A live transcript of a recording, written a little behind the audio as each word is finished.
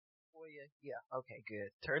you? Yeah. Okay, good.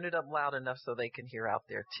 Turn it up loud enough so they can hear out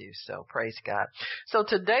there too. So praise God. So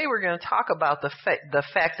today we're going to talk about the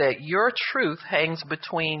fact that your truth hangs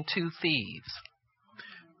between two thieves.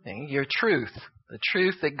 Okay? Your truth, the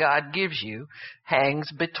truth that God gives you,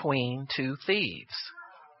 hangs between two thieves.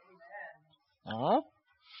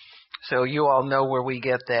 So you all know where we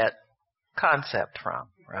get that concept from,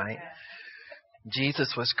 right?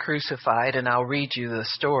 Jesus was crucified, and I'll read you the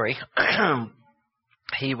story.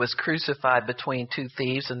 He was crucified between two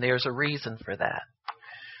thieves, and there's a reason for that.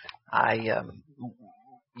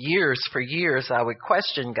 For years, I would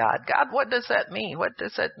question God. God, what does that mean? What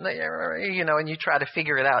does that, and you try to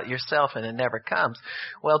figure it out yourself, and it never comes.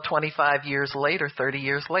 Well, 25 years later, 30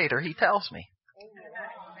 years later, he tells me.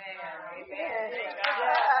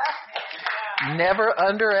 Never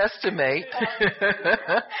underestimate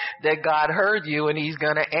that God heard you and he's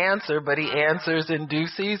going to answer, but he answers in due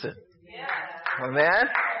season. Amen?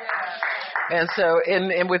 And so,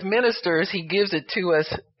 and with ministers, he gives it to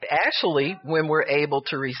us actually when we're able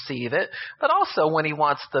to receive it, but also when he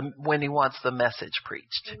wants the message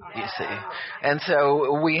preached, you see. And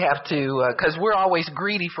so we have to, cause we're always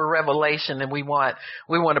greedy for revelation, and we want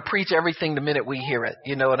to preach everything the minute we hear it.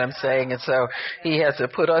 You know what I'm saying? And so he has to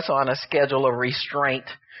put us on a schedule of restraint,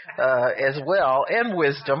 as well, and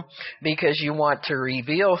wisdom, because you want to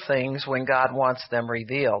reveal things when God wants them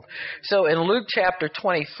revealed. So in Luke chapter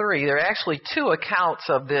 23, there are actually two accounts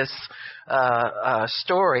of this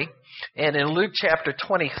story. And in Luke chapter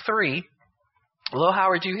 23, Lil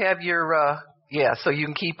Howard, you have your, so you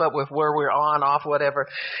can keep up with where we're on, off, whatever.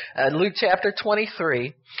 Luke chapter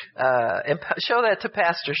 23, and show that to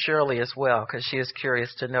Pastor Shirley as well, because she is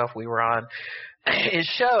curious to know if we were on. It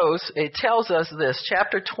tells us this,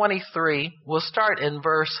 chapter 23, we'll start in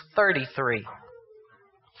verse 33.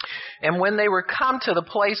 And when they were come to the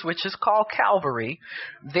place which is called Calvary,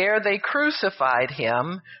 there they crucified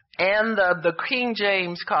him, and the King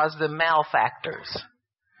James calls them malefactors.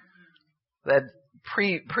 That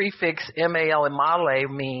prefix mal and male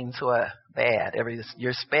means what? Bad.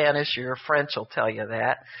 Your Spanish, your French will tell you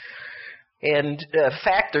that. And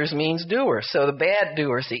factors means doers. So the bad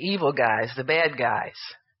doers, the evil guys, the bad guys.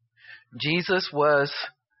 Jesus was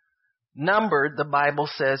numbered, the Bible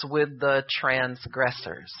says, with the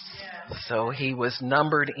transgressors. So he was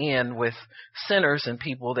numbered in with sinners and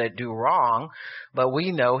people that do wrong, but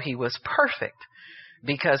we know he was perfect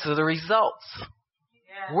because of the results.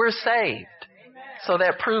 We're saved. So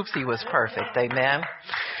that proves he was perfect. Amen.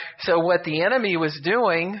 So what the enemy was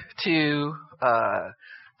doing to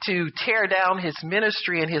tear down his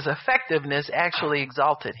ministry and his effectiveness actually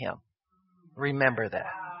exalted him. Remember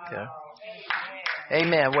that. Okay?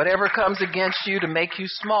 Amen. Whatever comes against you to make you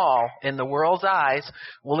small in the world's eyes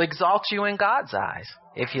will exalt you in God's eyes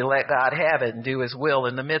if you let God have it and do his will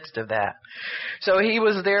in the midst of that. So he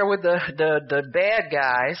was there with the bad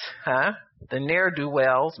guys, the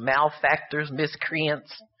ne'er-do-wells, malefactors,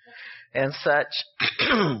 miscreants, and such.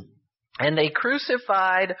 And they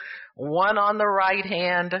crucified one on the right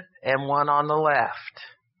hand and one on the left.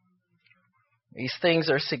 These things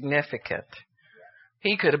are significant.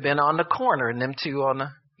 He could have been on the corner and them two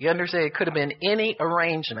you understand, it could have been any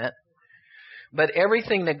arrangement, but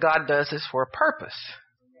everything that God does is for a purpose.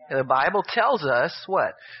 The Bible tells us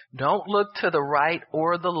what? Don't look to the right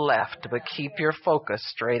or the left, but keep your focus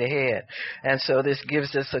straight ahead. And so this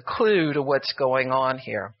gives us a clue to what's going on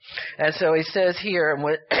here. And so he says here,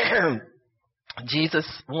 Jesus,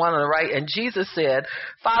 one on the right, and Jesus said,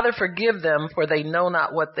 Father, forgive them, for they know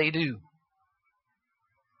not what they do.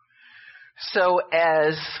 So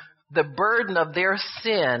as the burden of their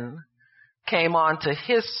sin came onto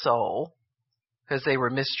his soul, because they were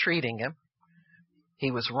mistreating him, he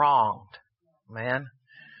was wronged. Man,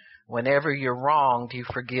 whenever you're wronged, you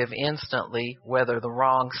forgive instantly, whether the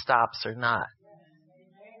wrong stops or not.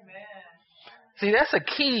 See, that's a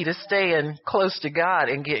key to staying close to God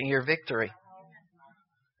and getting your victory.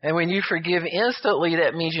 And when you forgive instantly,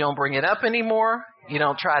 that means you don't bring it up anymore. You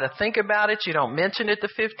don't try to think about it. You don't mention it to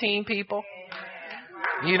 15 people.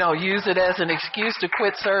 You don't use it as an excuse to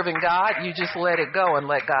quit serving God. You just let it go and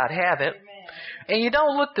let God have it. And you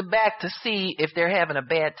don't look back to see if they're having a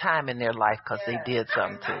bad time in their life because they did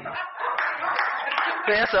something to you.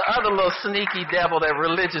 That's the other little sneaky devil that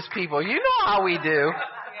religious people, you know how we do.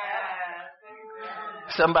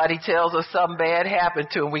 Somebody tells us something bad happened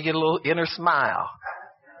to them, we get a little inner smile.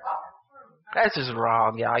 That's just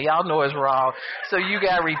wrong, y'all. Y'all know it's wrong. So you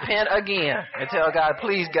got to repent again and tell God,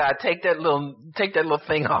 please, God, take that little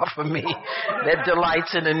thing off of me that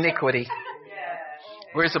delights in iniquity.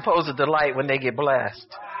 We're supposed to delight when they get blessed.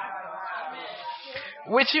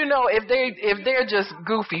 Which, if they're just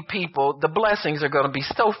goofy people, the blessings are going to be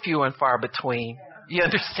so few and far between. You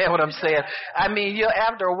understand what I'm saying? I mean,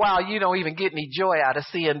 after a while, you don't even get any joy out of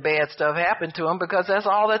seeing bad stuff happen to them because that's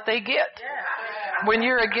all that they get. When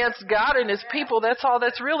you're against God and His people, that's all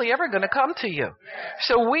that's really ever going to come to you.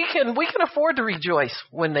 So we can afford to rejoice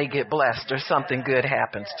when they get blessed or something good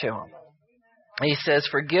happens to them. He says,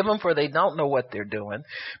 forgive them for they don't know what they're doing.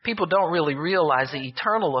 People don't really realize the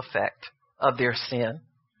eternal effect of their sin.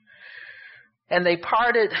 And they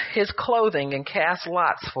parted his clothing and cast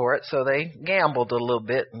lots for it, so they gambled a little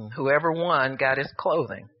bit, and whoever won got his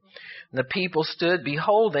clothing. And the people stood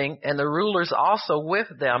beholding, and the rulers also with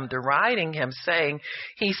them, deriding him, saying,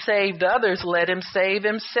 he saved others, let him save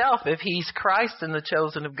himself, if he's Christ and the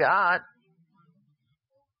chosen of God.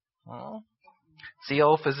 Well, it's the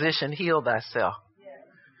old physician, heal thyself.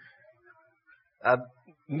 A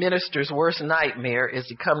minister's worst nightmare is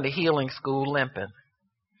to come to healing school limping.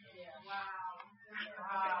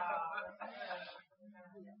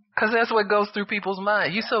 Because that's what goes through people's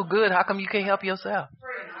mind. You so good, how come you can't help yourself?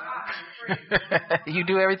 You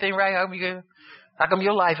do everything right, how come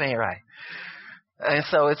your life ain't right? And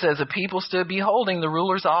so it says, the people stood beholding, the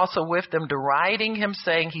rulers also with them, deriding him,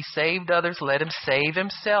 saying, he saved others, let him save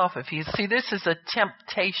himself. See, this is a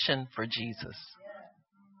temptation for Jesus.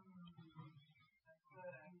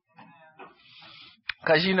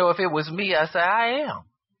 Because, if it was me, I say, I am.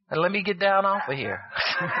 And let me get down off of here.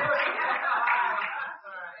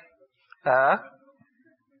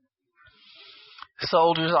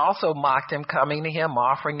 Soldiers also mocked him, coming to him,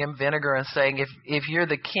 offering him vinegar and saying, if you're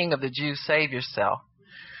the king of the Jews, save yourself.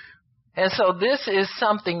 And so this is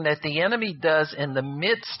something that the enemy does in the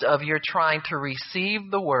midst of your trying to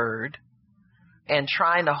receive the word and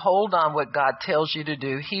trying to hold on what God tells you to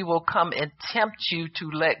do. He will come and tempt you to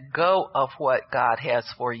let go of what God has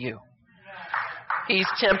for you. He's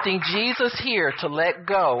tempting Jesus here to let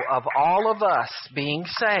go of all of us being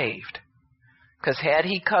saved. Because had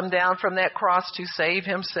he come down from that cross to save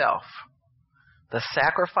himself, the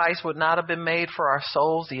sacrifice would not have been made for our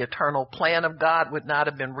souls. The eternal plan of God would not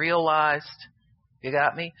have been realized. You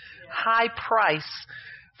got me? High price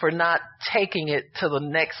for not taking it to the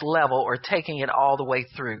next level or taking it all the way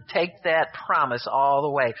through. Take that promise all the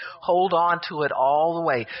way. Hold on to it all the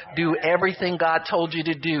way. Do everything God told you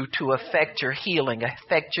to do to affect your healing,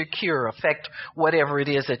 affect your cure, affect whatever it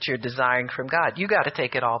is that you're desiring from God. You got to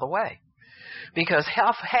take it all the way. Because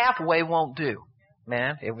halfway won't do,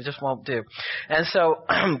 man. It just won't do. And so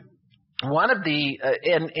one of the,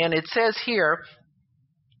 and it says here,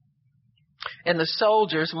 and the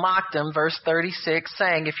soldiers mocked him, verse 36,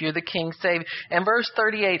 saying, if you're the king, save. And verse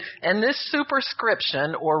 38, and this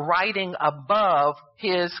superscription or writing above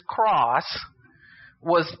his cross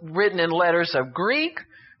was written in letters of Greek,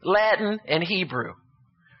 Latin, and Hebrew.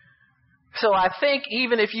 So I think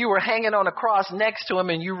even if you were hanging on a cross next to him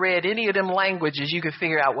and you read any of them languages, you could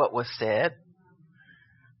figure out what was said.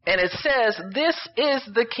 And it says, this is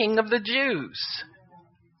the King of the Jews.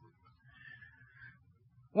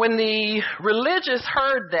 When the religious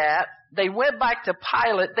heard that, they went back to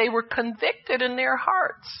Pilate. They were convicted in their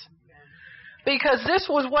hearts. Because this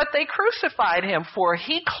was what they crucified him for.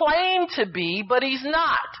 He claimed to be, but he's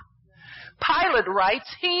not. Pilate writes,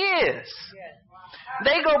 he is.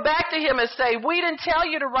 They go back to him and say, we didn't tell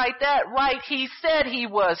you to write that. Right, he said he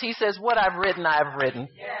was. He says, what I've written, I've written.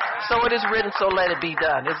 So it is written, so let it be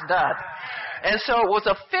done. It's done. And so it was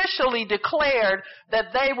officially declared that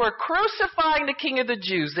they were crucifying the King of the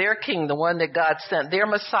Jews, their king, the one that God sent, their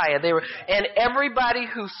Messiah. And everybody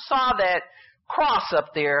who saw that cross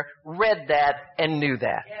up there read that and knew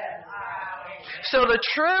that. So the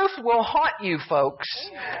truth will haunt you, folks.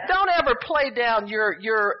 Don't ever play down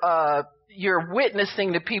your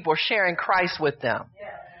witnessing to people, sharing Christ with them.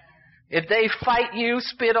 If they fight you,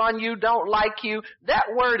 spit on you, don't like you, that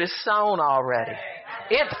word is sown already.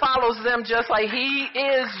 It follows them just like he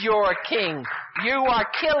is your king. You are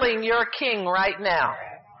killing your king right now.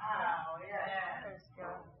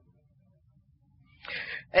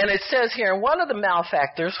 And it says here, one of the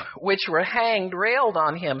malefactors which were hanged railed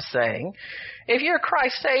on him, saying, if you're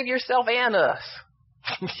Christ, save yourself and us.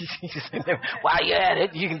 While you're at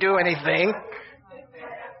it, you can do anything.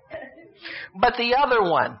 But the other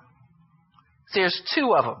one, there's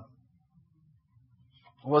two of them.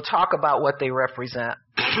 We'll talk about what they represent.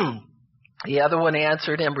 The other one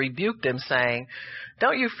answered him, rebuked him, saying,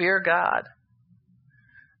 don't you fear God?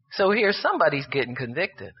 So here somebody's getting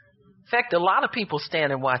convicted. In fact, a lot of people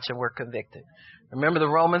stand and watch and were convicted. Remember the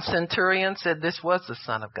Roman centurion said this was the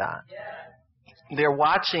Son of God. They're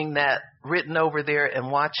watching that written over there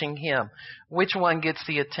and watching him. Which one gets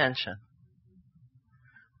the attention?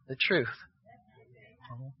 The truth.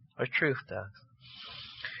 The truth does.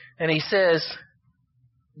 And he says,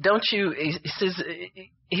 don't you,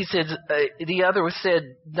 he says, the other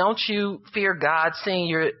said, don't you fear God, seeing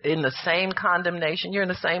you're in the same condemnation? You're in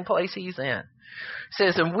the same place he's in. He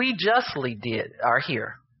says, and we justly are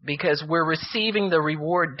here, because we're receiving the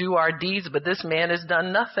reward due our deeds, but this man has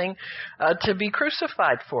done nothing to be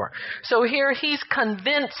crucified for. So here he's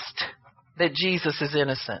convinced that Jesus is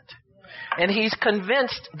innocent. And he's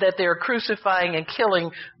convinced that they're crucifying and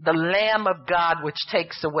killing the Lamb of God, which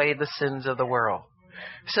takes away the sins of the world.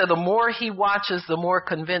 So the more he watches, the more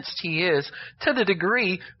convinced he is, to the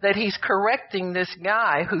degree that he's correcting this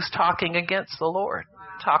guy who's talking against the Lord,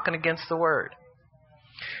 talking against the Word.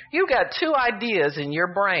 You got two ideas in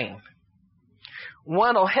your brain.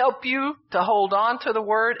 One will help you to hold on to the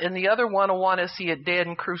Word, and the other one will want to see it dead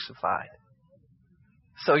and crucified.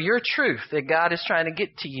 So your truth that God is trying to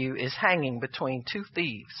get to you is hanging between two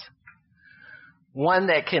thieves. One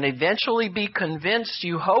that can eventually be convinced,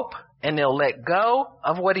 you hope, and they'll let go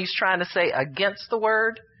of what he's trying to say against the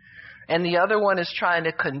Word. And the other one is trying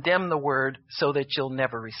to condemn the Word so that you'll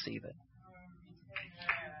never receive it.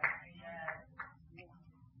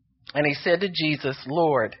 And he said to Jesus,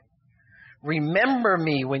 Lord, remember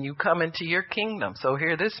me when you come into your kingdom. So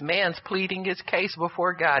here this man's pleading his case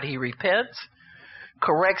before God. He repents,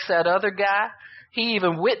 corrects that other guy. He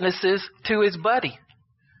even witnesses to his buddy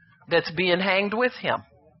that's being hanged with him.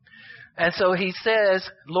 And so he says,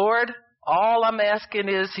 Lord, all I'm asking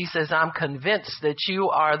is, he says, I'm convinced that you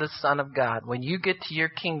are the Son of God. When you get to your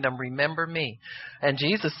kingdom, remember me. And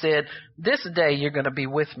Jesus said, this day you're going to be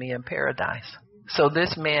with me in paradise. So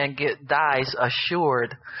this man dies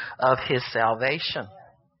assured of his salvation.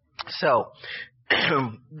 So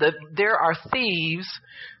there are thieves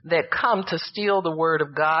that come to steal the Word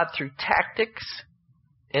of God through tactics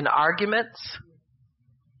and arguments.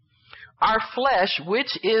 Our flesh,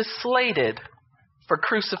 which is slated for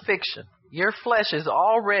crucifixion, your flesh has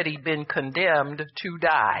already been condemned to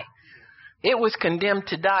die. It was condemned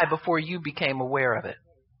to die before you became aware of it.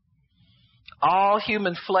 All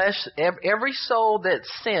human flesh, every soul that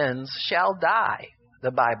sins shall die,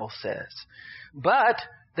 the Bible says. But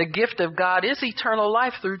the gift of God is eternal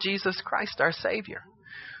life through Jesus Christ, our Savior.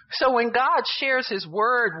 So when God shares His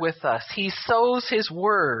Word with us, He sows His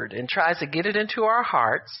Word and tries to get it into our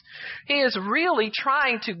hearts. He is really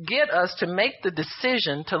trying to get us to make the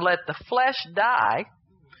decision to let the flesh die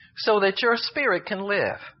so that your spirit can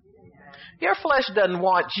live. Your flesh doesn't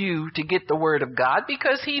want you to get the Word of God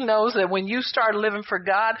because he knows that when you start living for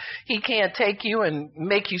God, he can't take you and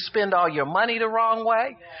make you spend all your money the wrong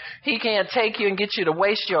way. He can't take you and get you to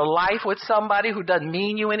waste your life with somebody who doesn't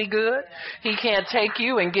mean you any good. He can't take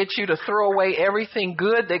you and get you to throw away everything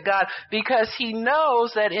good that God, because he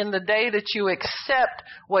knows that in the day that you accept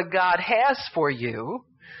what God has for you,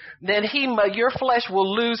 then your flesh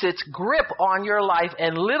will lose its grip on your life,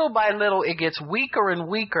 and little by little it gets weaker and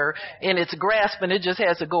weaker in its grasp, and it just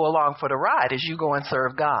has to go along for the ride as you go and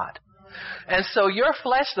serve God. And so your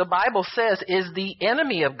flesh, the Bible says, is the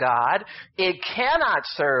enemy of God. It cannot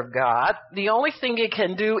serve God. The only thing it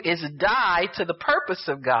can do is die to the purpose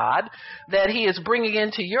of God that He is bringing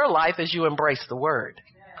into your life as you embrace the Word.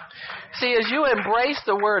 See, as you embrace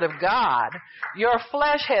the Word of God, your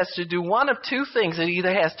flesh has to do one of two things. It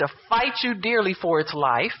either has to fight you dearly for its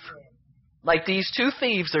life, like these two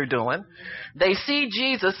thieves are doing. They see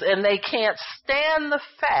Jesus and they can't stand the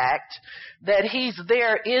fact that He's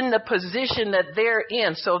there in the position that they're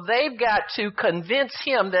in. So they've got to convince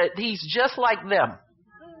Him that He's just like them.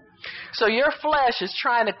 So your flesh is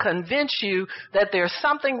trying to convince you that there's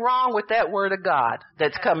something wrong with that Word of God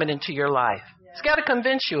that's coming into your life. It's got to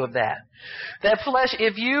convince you of that. That flesh,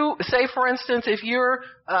 if you, say for instance, if you're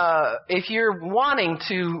wanting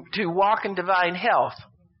to walk in divine health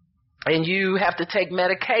and you have to take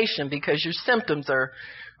medication because your symptoms are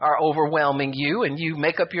overwhelming you, and you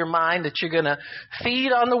make up your mind that you're going to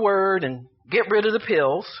feed on the Word and get rid of the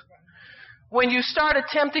pills, when you start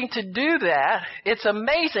attempting to do that, it's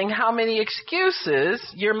amazing how many excuses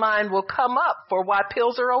your mind will come up for why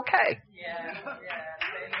pills are okay. Yeah.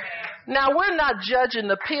 Now, we're not judging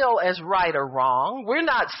the pill as right or wrong. We're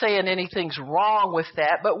not saying anything's wrong with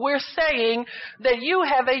that, but we're saying that you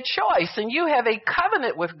have a choice and you have a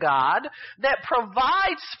covenant with God that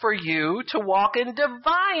provides for you to walk in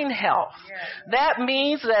divine health. That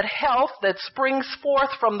means that health that springs forth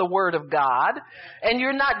from the Word of God, and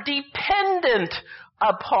you're not dependent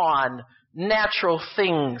upon natural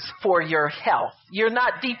things for your health. You're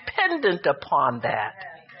not dependent upon that.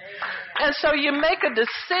 And so you make a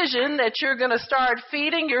decision that you're going to start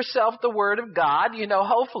feeding yourself the Word of God. You know,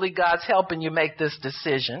 hopefully God's helping you make this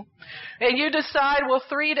decision. And you decide, well,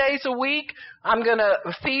 3 days a week, I'm going to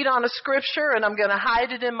feed on a scripture and I'm going to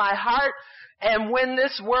hide it in my heart. And when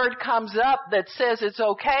this word comes up that says it's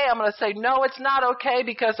okay, I'm going to say, no, it's not okay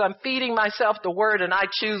because I'm feeding myself the Word and I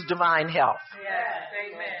choose divine health.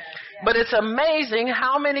 Yes, amen. But it's amazing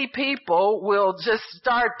how many people will just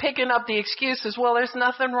start picking up the excuses. Well, there's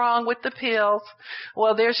nothing wrong with the pills.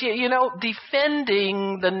 Well, there's, you know,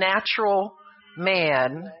 defending the natural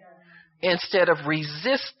man instead of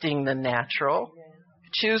resisting the natural,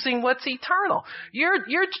 choosing what's eternal.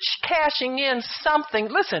 You're cashing in something.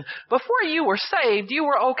 Listen, before you were saved, you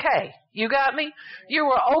were okay. You got me? You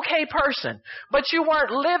were an okay person, but you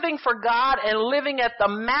weren't living for God and living at the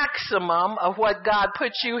maximum of what God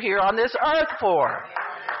put you here on this earth for.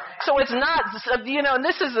 So it's not, you know, and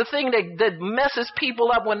this is the thing that messes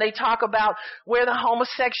people up when they talk about where the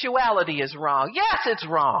homosexuality is wrong. Yes, it's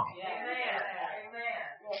wrong.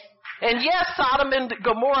 And yes, Sodom and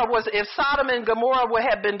Gomorrah if Sodom and Gomorrah would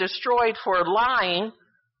have been destroyed for lying,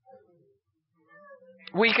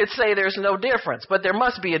 we could say there's no difference. But there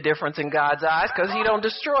must be a difference in God's eyes because He don't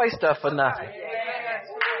destroy stuff for nothing.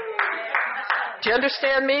 Do you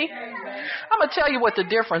understand me? I'm going to tell you what the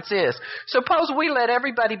difference is. Suppose we let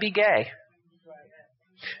everybody be gay.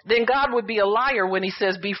 Then God would be a liar when He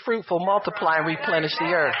says, be fruitful, multiply, and replenish the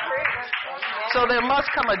earth. So there must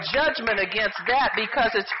come a judgment against that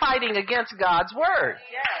because it's fighting against God's word.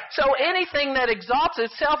 So anything that exalts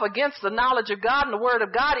itself against the knowledge of God and the word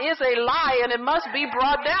of God is a lie, and it must be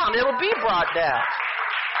brought down. It'll be brought down.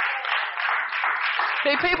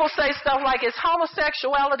 See, people say stuff like, is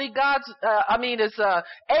homosexuality is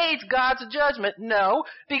AIDS God's judgment? No,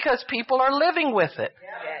 because people are living with it.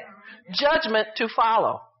 Judgment to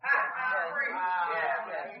follow.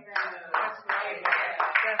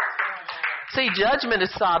 See, judgment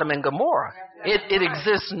is Sodom and Gomorrah. It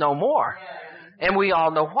exists no more. And we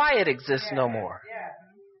all know why it exists no more.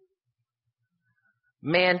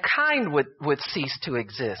 Mankind would cease to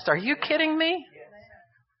exist. Are you kidding me?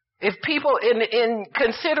 If people, in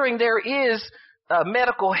considering there is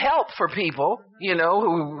medical help for people, you know,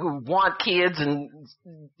 who want kids and,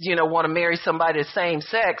 you know, want to marry somebody of the same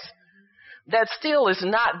sex, that still is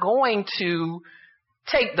not going to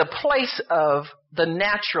take the place of the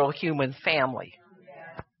natural human family.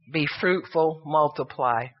 Be fruitful,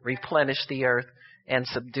 multiply, replenish the earth, and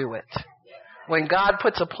subdue it. When God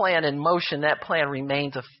puts a plan in motion, that plan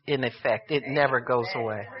remains in effect. It never goes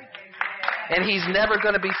away. And He's never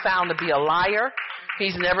going to be found to be a liar.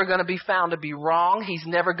 He's never going to be found to be wrong. He's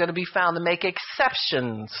never going to be found to make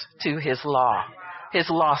exceptions to His law. His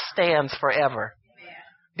law stands forever.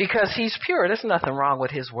 Because He's pure. There's nothing wrong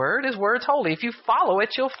with His word. His word's holy. If you follow it,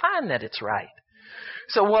 you'll find that it's right.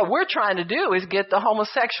 So what we're trying to do is get the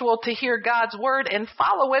homosexual to hear God's word and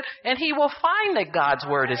follow it, and he will find that God's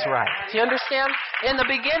word is right. Do you understand? In the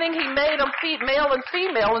beginning, He made them male and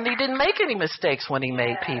female, and He didn't make any mistakes when He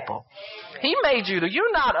made people. He made you.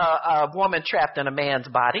 You're not a woman trapped in a man's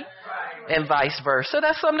body, and vice versa.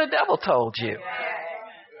 That's something the devil told you.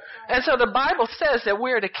 And so the Bible says that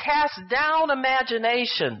we're to cast down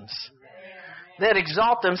imaginations that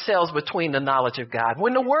exalt themselves between the knowledge of God.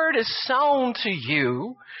 When the word is sown to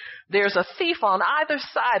you, there's a thief on either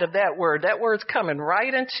side of that word. That word's coming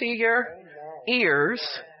right into your ears.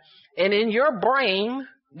 And in your brain,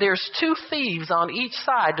 there's two thieves on each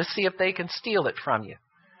side to see if they can steal it from you.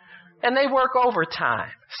 And they work overtime,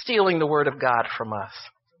 stealing the word of God from us.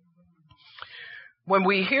 When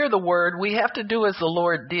we hear the word, we have to do as the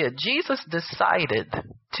Lord did. Jesus decided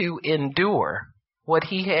to endure what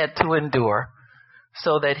He had to endure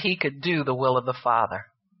so that He could do the will of the Father.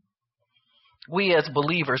 We as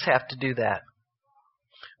believers have to do that.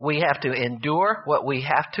 We have to endure what we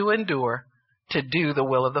have to endure to do the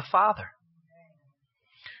will of the Father.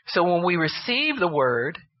 So when we receive the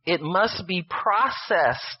word, it must be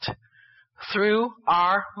processed through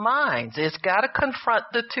our minds. It's got to confront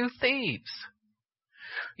the two thieves.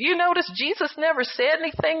 You notice Jesus never said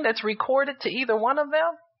anything that's recorded to either one of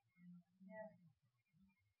them?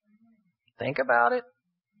 Think about it.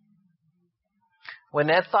 When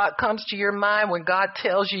that thought comes to your mind, when God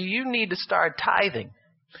tells you, you need to start tithing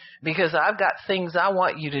because I've got things I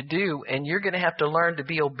want you to do, and you're going to have to learn to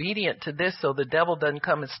be obedient to this so the devil doesn't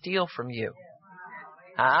come and steal from you.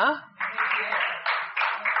 Huh?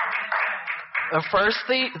 The first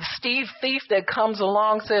thief that comes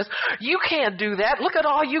along says, you can't do that. Look at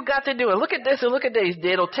all you got to do. And look at this and look at this.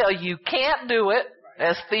 It'll tell you can't do it.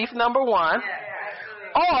 That's thief number one.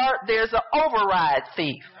 Or there's an override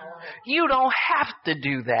thief. You don't have to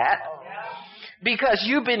do that. Because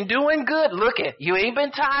you've been doing good. Look at, you ain't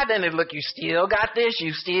been tithing and look, you still got this,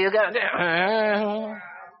 you still got that.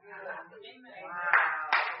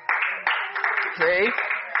 See?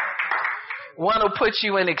 One will put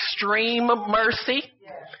you in extreme mercy,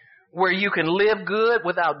 where you can live good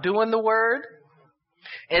without doing the word.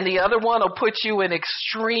 And the other one will put you in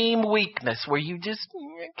extreme weakness, where you just,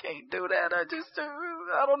 I can't do that.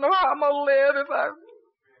 I don't know how I'm going to live if I...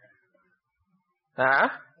 Huh?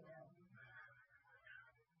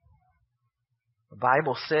 The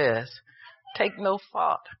Bible says, take no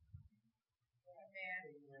thought.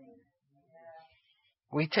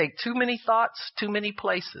 We take too many thoughts, too many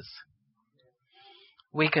places.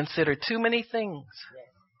 We consider too many things.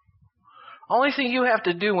 Only thing you have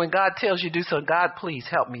to do when God tells you to do something, God, please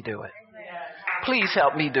help me do it. Please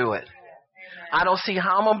help me do it. I don't see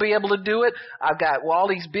how I'm going to be able to do it. I've got all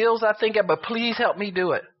these bills I think of, but please help me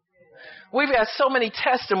do it. We've got so many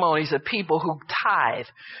testimonies of people who tithe,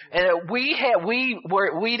 and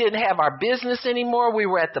we didn't have our business anymore. We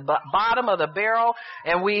were at the bottom of the barrel,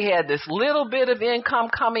 and we had this little bit of income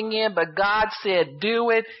coming in, but God said, do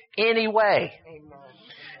it anyway. Amen.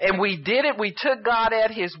 And we did it. We took God at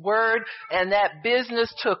His word, and that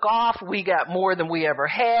business took off. We got more than we ever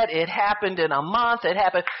had. It happened in a month. It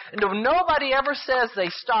happened. Nobody ever says they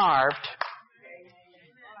starved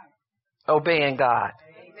obeying God.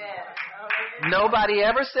 Nobody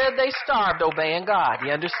ever said they starved obeying God.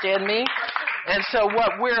 You understand me? And so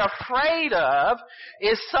what we're afraid of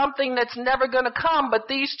is something that's never going to come, but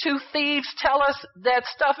these two thieves tell us that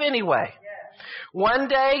stuff anyway. One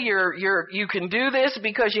day you can do this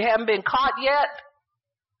because you haven't been caught yet.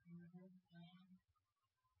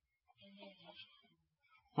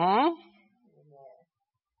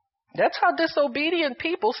 That's how disobedient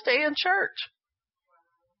people stay in church.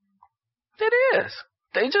 It is.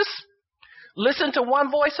 They just listen to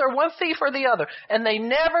one voice or one thief or the other, and they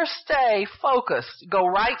never stay focused. Go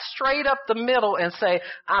right straight up the middle and say,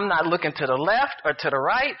 I'm not looking to the left or to the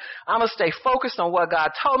right. I'm going to stay focused on what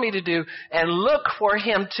God told me to do and look for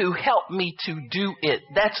Him to help me to do it.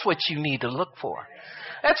 That's what you need to look for.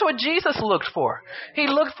 That's what Jesus looked for. He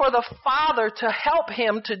looked for the Father to help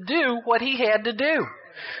Him to do what He had to do.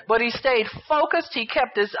 But He stayed focused. He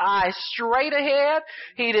kept His eyes straight ahead.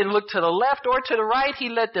 He didn't look to the left or to the right. He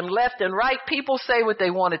let them left and right people say what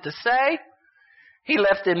they wanted to say. He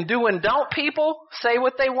left them do and don't people say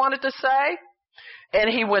what they wanted to say. And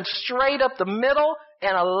He went straight up the middle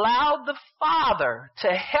and allowed the Father to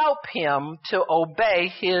help Him to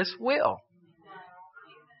obey His will.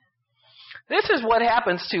 This is what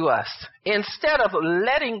happens to us. Instead of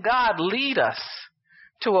letting God lead us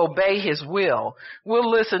to obey His will,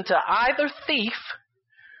 we'll listen to either thief,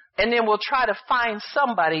 and then we'll try to find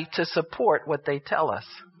somebody to support what they tell us.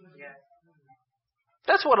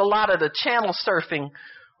 That's what a lot of the channel surfing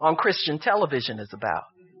on Christian television is about.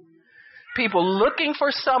 People looking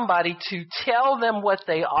for somebody to tell them what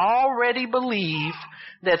they already believe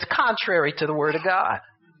that's contrary to the Word of God.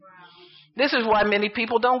 This is why many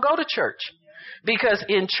people don't go to church. Because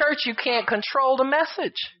in church you can't control the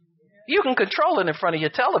message. You can control it in front of your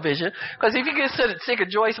television, because if you get sick of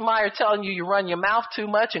Joyce Meyer telling you run your mouth too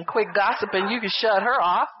much and quit gossiping, you can shut her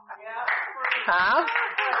off. Huh?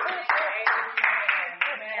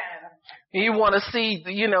 You want to see,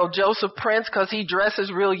 Joseph Prince because he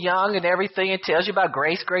dresses real young and everything and tells you about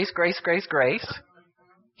grace, grace, grace, grace, grace.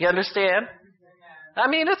 You understand? I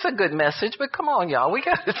mean, it's a good message, but come on, y'all. We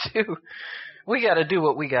got to do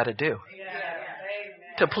what we got to do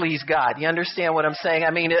to please God. You understand what I'm saying?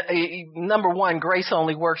 I mean, number one, grace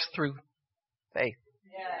only works through faith.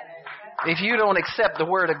 If you don't accept the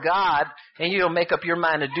Word of God and you don't make up your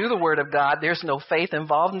mind to do the Word of God, there's no faith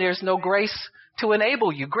involved and there's no grace to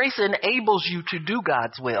enable you. Grace enables you to do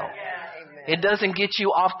God's will. It doesn't get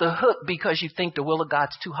you off the hook because you think the will of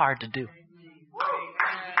God's too hard to do.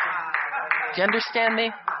 Do you understand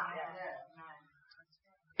me?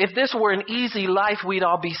 If this were an easy life, we'd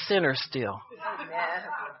all be sinners still.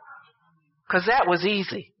 Because that was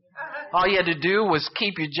easy. All you had to do was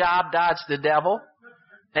keep your job, dodge the devil,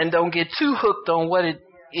 and don't get too hooked on what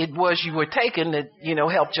it was you were taking that,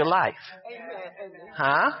 helped your life.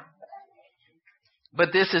 Huh?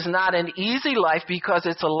 But this is not an easy life because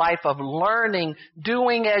it's a life of learning,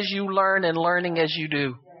 doing as you learn and learning as you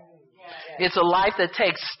do. It's a life that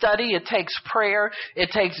takes study, it takes prayer, it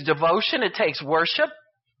takes devotion, it takes worship.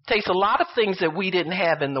 It takes a lot of things that we didn't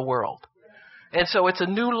have in the world. And so it's a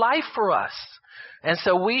new life for us. And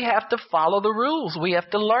so we have to follow the rules. We have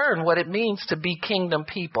to learn what it means to be kingdom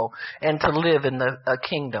people and to live in the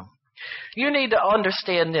kingdom. You need to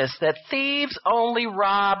understand this, that thieves only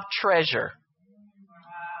rob treasure.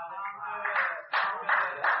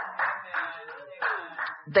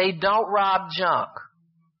 They don't rob junk.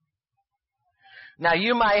 Now,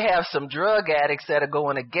 you might have some drug addicts that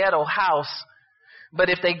go in a ghetto house, but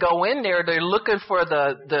if they go in there, they're looking for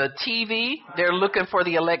the TV, they're looking for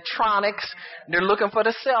the electronics, they're looking for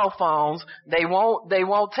the cell phones. They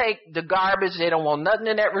won't take the garbage. They don't want nothing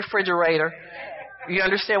in that refrigerator. You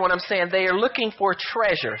understand what I'm saying? They are looking for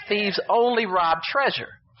treasure. Thieves only rob treasure.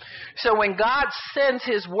 So when God sends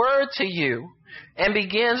his word to you and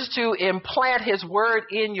begins to implant his word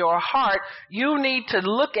in your heart, you need to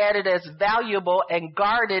look at it as valuable and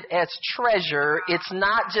guard it as treasure. It's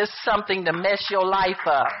not just something to mess your life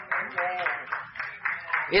up.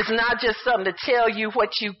 It's not just something to tell you what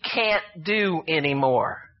you can't do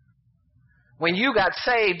anymore. When you got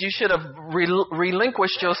saved, you should have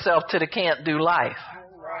relinquished yourself to the can't do life.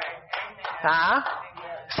 Huh?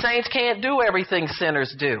 Saints can't do everything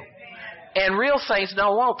sinners do. And real saints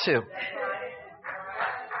don't want to.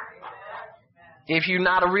 If you're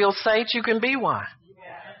not a real saint, you can be one.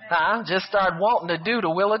 Huh? Just start wanting to do the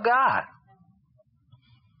will of God.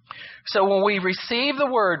 So when we receive the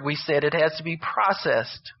word, we said it has to be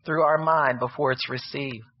processed through our mind before it's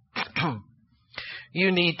received. You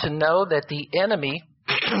need to know that the enemy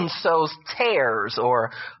sows tares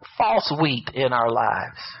or false wheat in our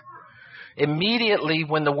lives. Immediately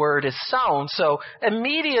when the word is sown. So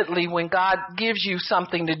immediately when God gives you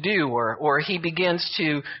something to do or he begins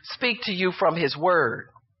to speak to you from his word,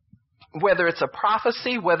 whether it's a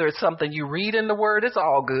prophecy, whether it's something you read in the word, it's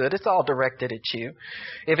all good. It's all directed at you.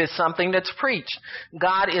 If it's something that's preached,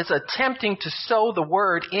 God is attempting to sow the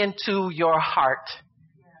word into your heart.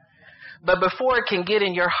 But before it can get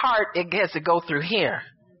in your heart, it has to go through here.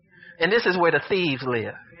 And this is where the thieves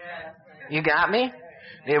live. You got me?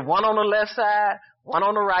 There's one on the left side, one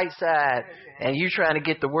on the right side, and you trying to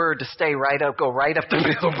get the word to stay right up, go right up the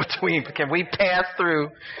middle between. Can we pass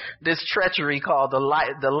through this treachery called the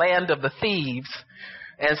land of the thieves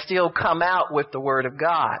and still come out with the word of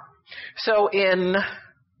God? So in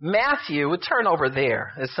Matthew, we'll turn over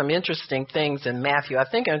there. There's some interesting things in Matthew. I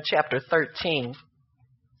think in chapter 13.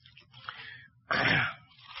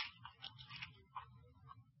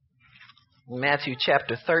 Matthew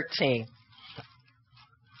chapter 13.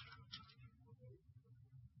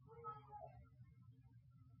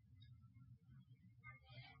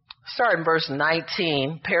 Start in verse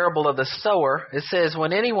 19, parable of the sower. It says,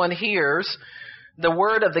 when anyone hears the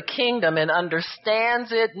word of the kingdom and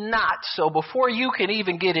understands it not, so before you can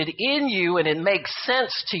even get it in you and it makes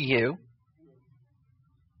sense to you,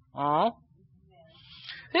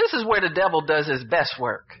 this is where the devil does his best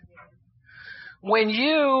work. When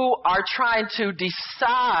you are trying to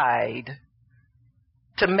decide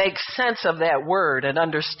to make sense of that word and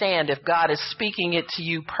understand if God is speaking it to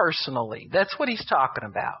you personally. That's what he's talking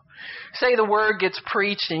about. Say the word gets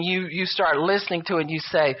preached and you start listening to it and you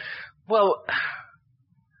say, well,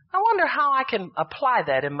 I wonder how I can apply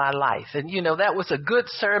that in my life. And, that was a good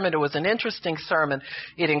sermon. It was an interesting sermon.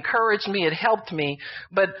 It encouraged me. It helped me.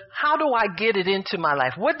 But how do I get it into my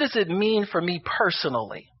life? What does it mean for me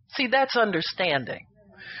personally? See, that's understanding.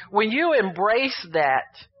 When you embrace that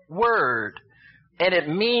word, and it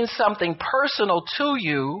means something personal to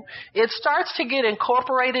you, it starts to get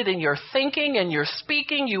incorporated in your thinking and your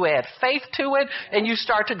speaking. You add faith to it, and you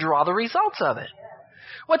start to draw the results of it.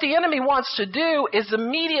 What the enemy wants to do is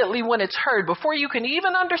immediately when it's heard, before you can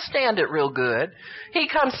even understand it real good, he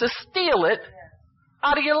comes to steal it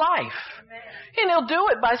out of your life. And he'll do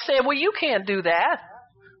it by saying, well, you can't do that.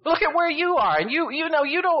 Look at where you are. And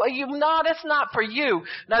that's not for you.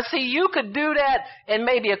 Now see, you could do that in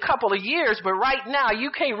maybe a couple of years, but right now you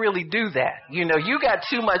can't really do that. You got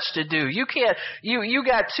too much to do. You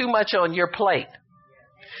got too much on your plate.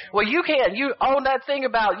 Well, you can't. You own that thing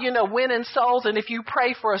about, winning souls. And if you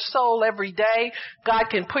pray for a soul every day, God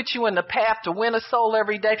can put you in the path to win a soul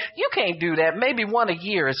every day. You can't do that. Maybe one a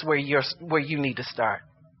year is where you need to start.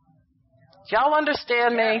 Y'all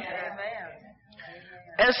understand me? Amen.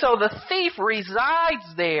 And so the thief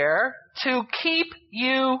resides there to keep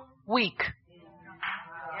you weak.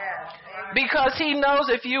 Because he knows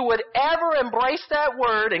if you would ever embrace that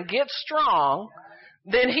word and get strong,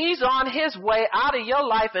 then he's on his way out of your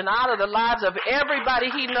life and out of the lives of everybody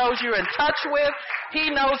he knows you're in touch with.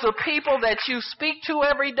 He knows the people that you speak to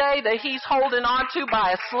every day that he's holding on to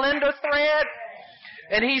by a slender thread.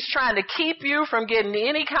 And he's trying to keep you from getting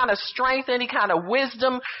any kind of strength, any kind of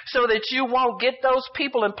wisdom, so that you won't get those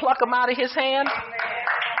people and pluck them out of his hand.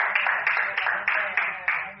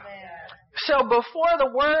 So before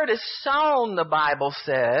the word is sown, the Bible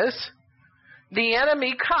says, the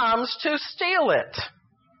enemy comes to steal it.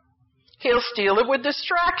 He'll steal it with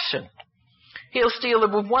distraction. He'll steal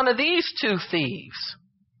it with one of these two thieves.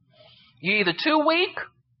 You either too weak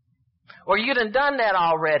or you done that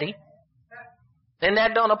already, and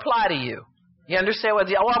that don't apply to you. You understand what?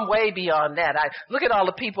 Oh, I'm way beyond that. Look at all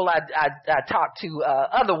the people I talk to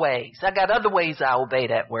other ways. I got other ways I obey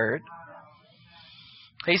that word.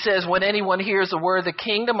 He says, when anyone hears the word of the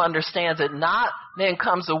kingdom, understands it not, then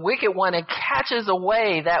comes the wicked one and catches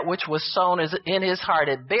away that which was sown in his heart.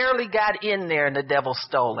 It barely got in there and the devil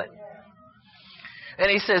stole it.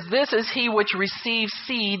 And he says, this is he which receives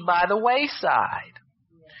seed by the wayside.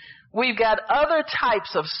 We've got other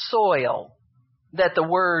types of soil that the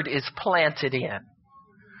word is planted in.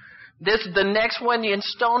 The next one, in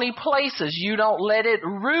stony places, you don't let it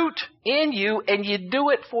root in you, and you do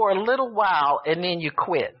it for a little while and then you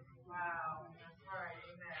quit. Wow.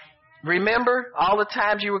 Remember all the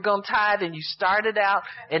times you were going to tithe and you started out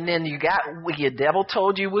and then your devil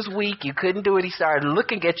told you was weak, you couldn't do it. He started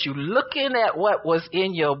looking at you, looking at what was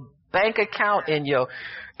in your bank account and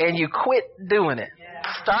you quit doing it.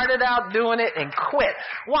 Started out doing it and quit.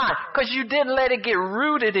 Why? Because you didn't let it get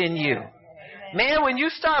rooted in you. Man, when you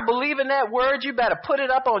start believing that word, you better put it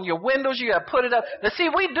up on your windows. You got to put it up. Now, see,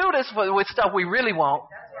 we do this with stuff we really want.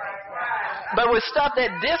 But with stuff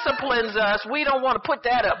that disciplines us, we don't want to put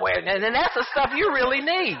that up where. And that's the stuff you really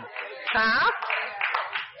need. Huh?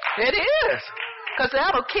 It is. Because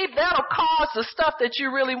that'll cause the stuff that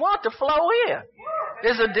you really want to flow in.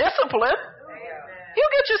 It's a discipline. You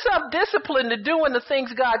get yourself disciplined to doing the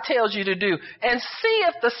things God tells you to do. And see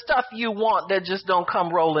if the stuff you want that just don't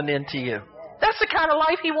come rolling into you. That's the kind of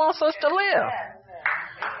life he wants us to live.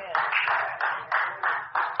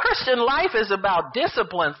 Christian life is about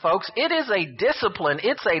discipline, folks. It is a discipline.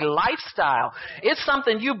 It's a lifestyle. It's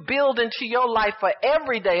something you build into your life for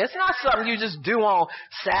every day. It's not something you just do on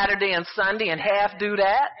Saturday and Sunday and half do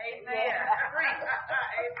that.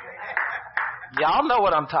 Y'all know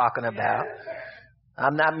what I'm talking about.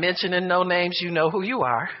 I'm not mentioning no names. You know who you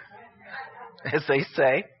are, as they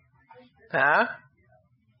say. Huh?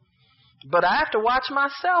 But I have to watch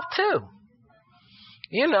myself too.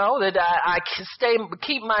 You know, that I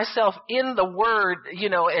keep myself in the word, you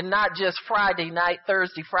know, and not just Friday night,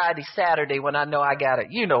 Thursday, Friday, Saturday when I know I got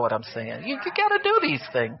it. You know what I'm saying. You got to do these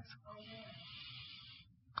things.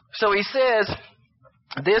 So he says,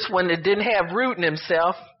 this one that didn't have root in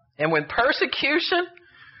himself, and when persecution,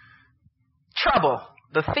 trouble,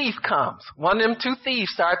 the thief comes. One of them two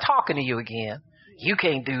thieves start talking to you again. You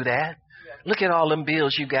can't do that. Look at all them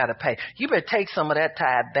bills you got to pay. You better take some of that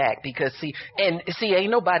tithe back because, ain't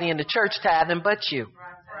nobody in the church tithing but you.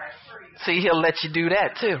 See, he'll let you do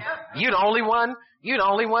that too. You the only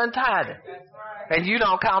one tithing. And you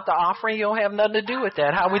don't count the offering, you don't have nothing to do with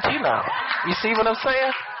that. How would you know? You see what I'm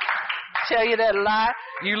saying? Tell you that lie.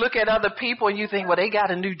 You look at other people and you think, well, they got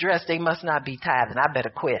a new dress, they must not be tithing. I better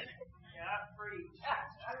quit.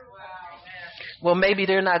 Well, maybe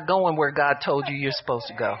they're not going where God told you you're supposed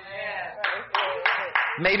to go.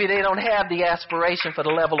 Maybe they don't have the aspiration for the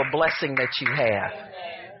level of blessing that you have.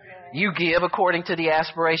 You give according to the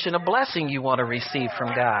aspiration of blessing you want to receive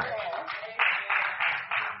from God.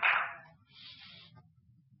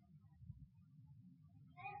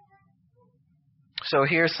 So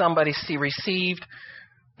here's somebody received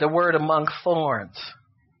the word among thorns.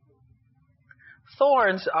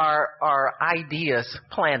 Thorns are ideas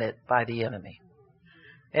planted by the enemy.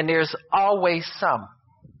 And there's always some.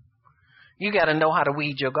 You got to know how to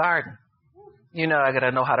weed your garden. You know, I got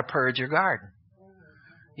to know how to purge your garden.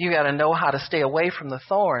 You got to know how to stay away from the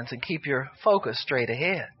thorns and keep your focus straight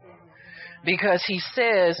ahead. Because he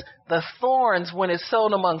says the thorns, when it's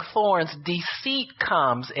sown among thorns, deceit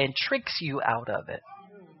comes and tricks you out of it.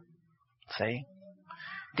 See?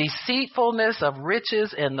 Deceitfulness of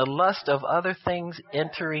riches and the lust of other things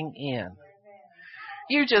entering in.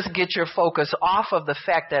 You just get your focus off of the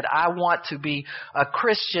fact that I want to be a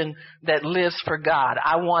Christian that lives for God.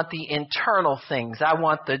 I want the internal things. I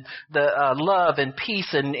want the love and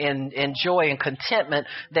peace and joy and contentment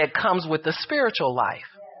that comes with the spiritual life.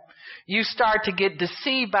 You start to get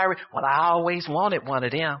deceived by, well, I always wanted one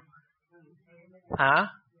of them. Huh?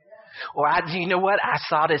 Or, you know what? I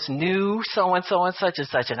saw this new so-and-so and such,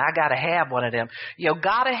 and I got to have one of them. You know,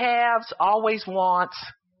 gotta haves, always wants.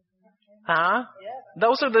 Huh?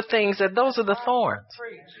 Those are the thorns.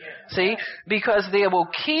 See? Because they will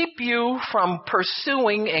keep you from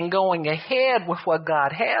pursuing and going ahead with what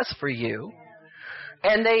God has for you.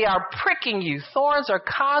 And they are pricking you. Thorns are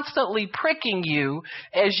constantly pricking you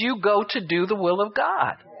as you go to do the will of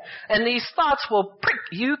God. And these thoughts will prick.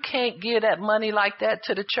 You can't give that money like that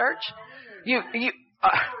to the church. You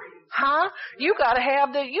gotta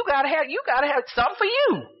have something for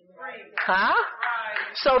you. Huh?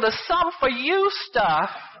 So the something for you stuff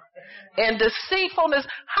And deceitfulness.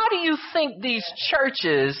 How do you think these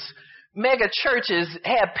churches, mega churches,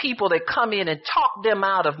 have people that come in and talk them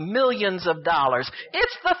out of millions of dollars?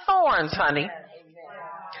 It's the thorns, honey.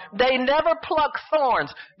 They never pluck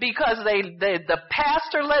thorns because the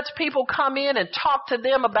pastor lets people come in and talk to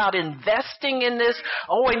them about investing in this.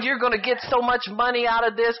 Oh, and you're going to get so much money out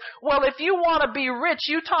of this. Well, if you want to be rich,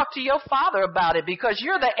 you talk to your father about it because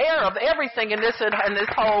you're the heir of everything in this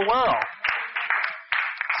whole world.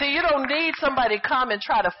 See, you don't need somebody to come and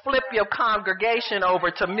try to flip your congregation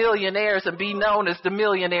over to millionaires and be known as the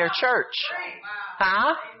millionaire church.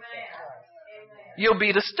 Huh? You'll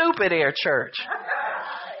be the stupid air church.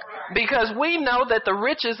 Because we know that the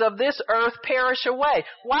riches of this earth perish away.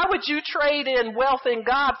 Why would you trade in wealth in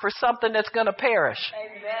God for something that's going to perish?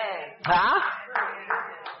 Amen. Huh?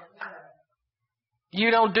 You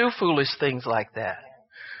don't do foolish things like that.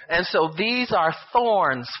 And so these are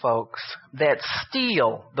thorns, folks, that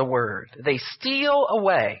steal the word. They steal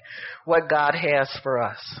away what God has for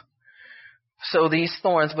us. So these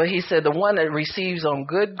thorns, but he said the one that receives on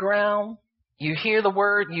good ground, you hear the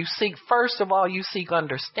word, you seek, first of all, you seek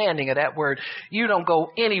understanding of that word. You don't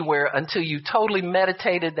go anywhere until you totally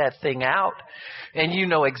meditated that thing out and you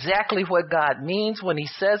know exactly what God means when he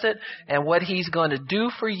says it and what he's going to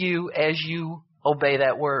do for you as you obey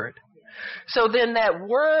that word. So then that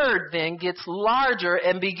word then gets larger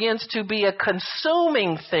and begins to be a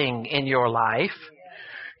consuming thing in your life.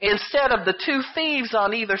 Instead of the two thieves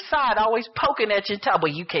on either side always poking at you and telling,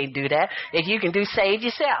 well, you can't do that. If you can do, save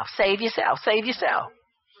yourself, save yourself, save yourself.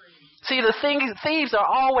 See, the thieves are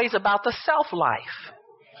always about the self-life.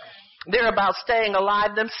 They're about staying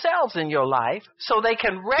alive themselves in your life so they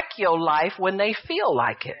can wreck your life when they feel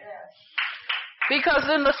like it. Because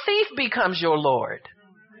then the thief becomes your Lord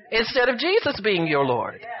instead of Jesus being your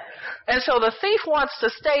Lord. And so the thief wants to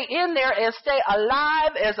stay in there and stay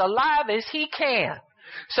alive as he can.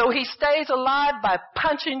 So he stays alive by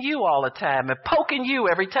punching you all the time and poking you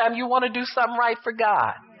every time you want to do something right for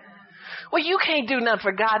God. Well, you can't do nothing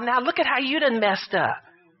for God now. Look at how you done messed up.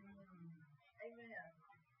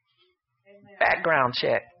 Background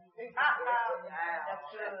check.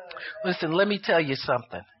 Listen, let me tell you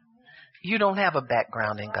something. You don't have a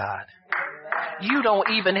background in God. You don't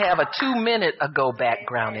even have a 2-minute ago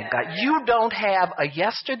background in God. You don't have a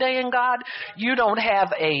yesterday in God. You don't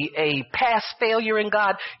have a past failure in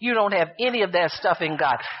God. You don't have any of that stuff in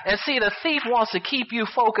God. And see, the thief wants to keep you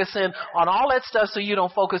focusing on all that stuff so you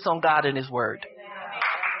don't focus on God and his word.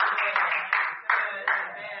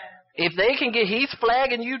 If they can get, he's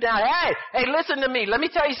flagging you down. Hey, listen to me. Let me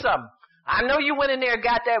tell you something. I know you went in there and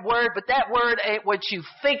got that word, but that word ain't what you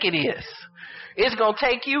think it is. It's going to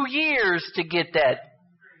take you years to get that.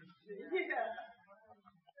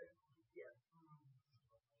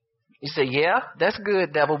 You say, yeah, that's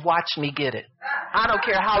good, devil. Watch me get it. I don't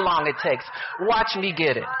care how long it takes. Watch me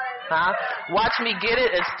get it. Huh? Watch me get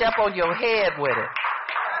it and step on your head with it.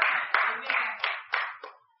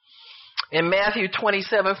 In Matthew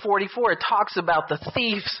 27:44, it talks about the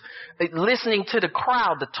thieves listening to the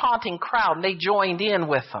crowd, the taunting crowd, and they joined in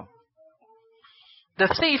with them. The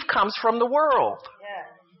thief comes from the world.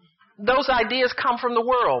 Those ideas come from the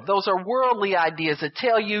world. Those are worldly ideas that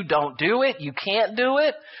tell you don't do it, you can't do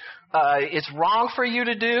it, it's wrong for you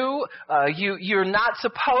to do, you're not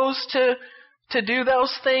supposed to do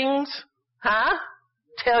those things. Huh?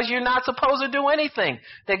 Tells you you're not supposed to do anything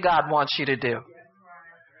that God wants you to do.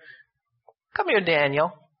 Come here,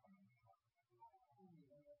 Daniel.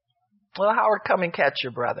 Well, Howard, come and catch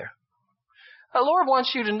your brother. The Lord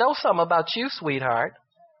wants you to know something about you, sweetheart.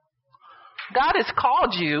 God has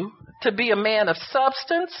called you to be a man of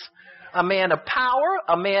substance, a man of power,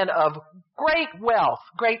 a man of great wealth,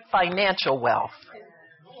 great financial wealth.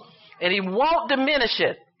 And he won't diminish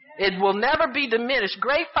it. It will never be diminished.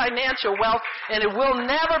 Great financial wealth, and it will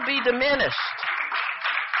never be diminished.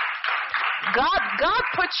 God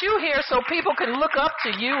put you here so people can look up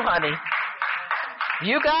to you, honey.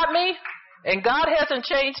 You got me? And God hasn't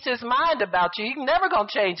changed his mind about you. He's never going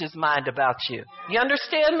to change his mind about you. You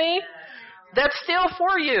understand me? That's still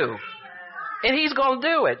for you. And he's going to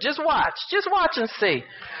do it. Just watch. Just watch and see.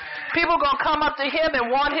 People are going to come up to him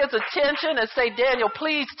and want his attention and say, Daniel,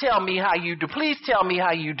 please tell me how you do. Please tell me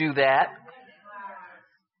how you do that.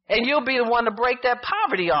 And you'll be the one to break that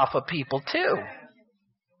poverty off of people too.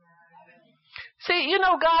 See, you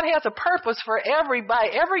know, God has a purpose for everybody.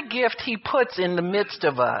 Every gift he puts in the midst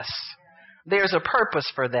of us, there's a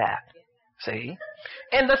purpose for that. See?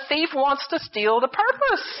 And the thief wants to steal the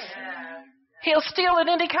purpose. He'll steal it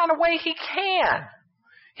any kind of way he can.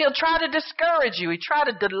 He'll try to discourage you. He'll try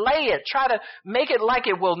to delay it, try to make it like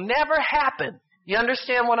it will never happen. You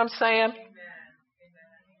understand what I'm saying?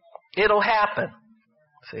 It'll happen.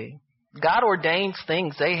 See? God ordains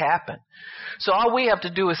things, they happen. So all we have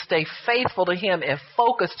to do is stay faithful to Him and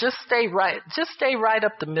focus. Just stay right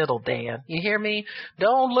up the middle, Dan. You hear me?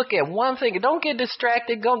 Don't look at one thing. Don't get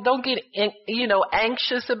distracted. Don't get,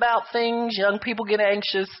 anxious about things. Young people get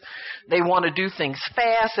anxious. They want to do things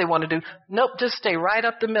fast. Nope, just stay right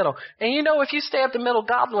up the middle. And if you stay up the middle,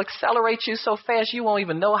 God will accelerate you so fast you won't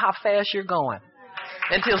even know how fast you're going.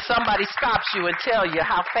 Until somebody stops you and tell you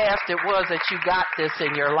how fast it was that you got this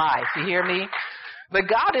in your life. You hear me? But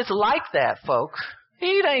God is like that, folks.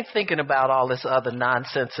 He ain't thinking about all this other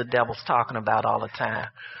nonsense the devil's talking about all the time.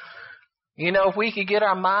 If we could get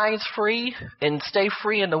our minds free and stay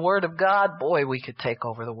free in the Word of God, boy, we could take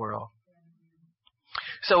over the world.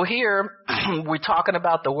 So here, we're talking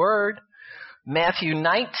about the Word. Matthew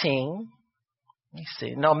 19. Let me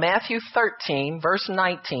see. No, Matthew 13, verse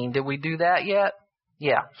 19. Did we do that yet?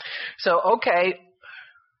 Yeah. So, okay.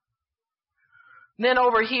 Then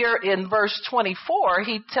over here in verse 24,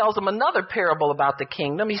 he tells them another parable about the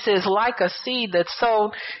kingdom. He says, like a seed that's sown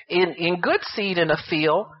in good seed in a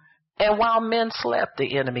field, and while men slept,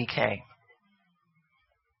 the enemy came.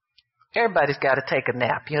 Everybody's got to take a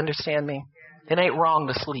nap. You understand me? It ain't wrong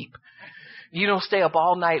to sleep. You don't stay up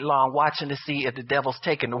all night long watching to see if the devil's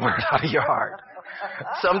taking the word out of your heart.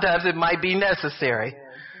 Sometimes it might be necessary.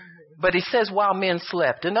 But he says while men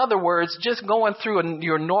slept. In other words, just going through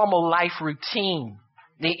your normal life routine,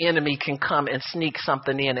 the enemy can come and sneak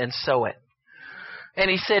something in and sow it. And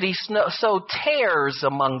he said he sowed tares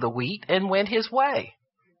among the wheat and went his way.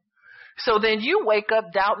 So then you wake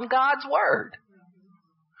up doubting God's word.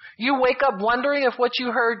 You wake up wondering if what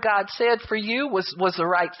you heard God said for you was the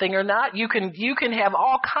right thing or not. You can have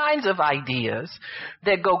all kinds of ideas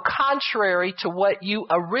that go contrary to what you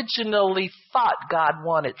originally thought God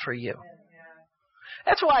wanted for you.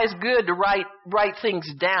 That's why it's good to write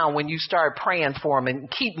things down when you start praying for them and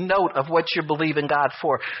keep note of what you're believing God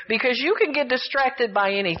for. Because you can get distracted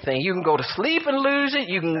by anything. You can go to sleep and lose it.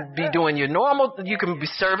 You can be doing your normal. You can be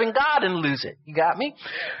serving God and lose it. You got me?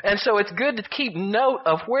 And so it's good to keep note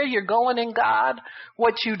of where you're going in God,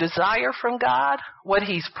 what you desire from God, what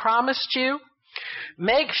He's promised you.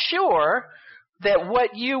 Make sure that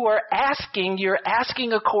what you are asking, you're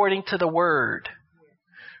asking according to the Word.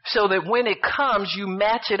 So that when it comes, you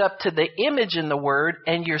match it up to the image in the Word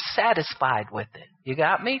and you're satisfied with it. You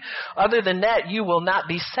got me? Other than that, you will not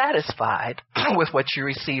be satisfied with what you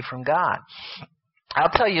receive from God. I'll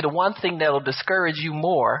tell you the one thing that will discourage you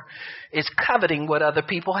more is coveting what other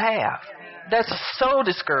people have. That's so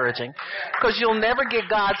discouraging because you'll never get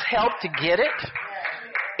God's help to get it.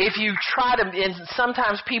 If you try to, and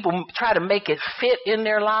sometimes people try to make it fit in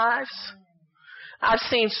their lives. I've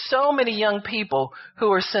seen so many young people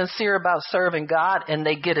who are sincere about serving God and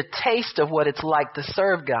they get a taste of what it's like to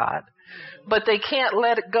serve God. But they can't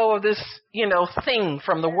let it go of this, thing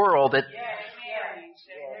from the world that,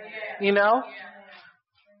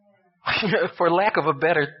 for lack of a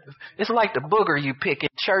better, it's like the booger you pick in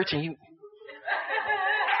church and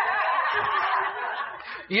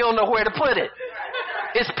you don't know where to put it.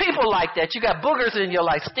 It's people like that. You got boogers in your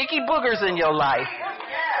life, sticky boogers in your life.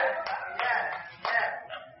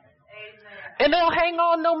 And they'll hang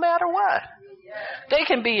on no matter what. They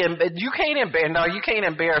can be, you can't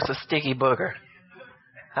embarrass a sticky booger.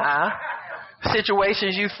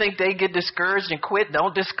 Situations you think they get discouraged and quit,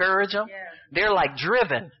 don't discourage them. They're like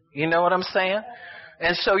driven. You know what I'm saying?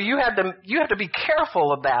 And so you have to be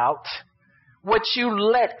careful about what you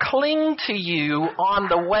let cling to you on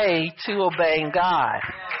the way to obeying God.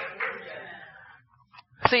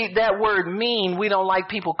 See, that word mean, we don't like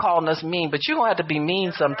people calling us mean, but you're going to have to be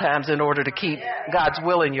mean sometimes in order to keep God's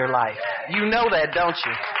will in your life. You know that, don't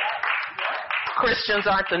you? Christians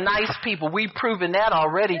aren't the nice people. We've proven that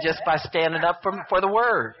already just by standing up for the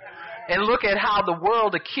word. And look at how the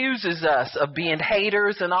world accuses us of being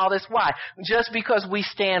haters and all this. Why? Just because we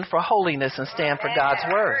stand for holiness and stand for God's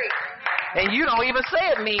word. And you don't even say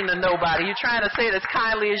it mean to nobody. You're trying to say it as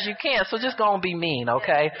kindly as you can. So just go and be mean,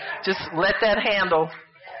 okay? Just let that handle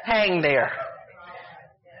hang there.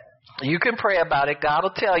 You can pray about it. God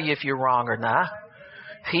will tell you if you're wrong or not.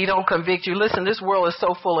 He don't convict you. Listen, this world is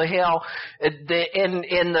so full of hell.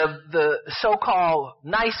 The so-called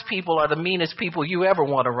nice people are the meanest people you ever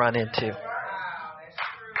want to run into.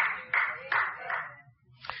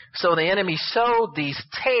 So the enemy sowed these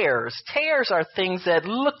tares. Tares are things that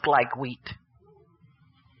look like wheat.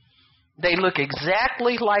 They look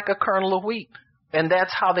exactly like a kernel of wheat. And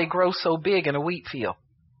that's how they grow so big in a wheat field.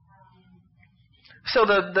 So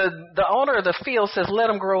the owner of the field says, let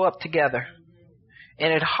them grow up together.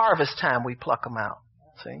 And at harvest time, we pluck them out.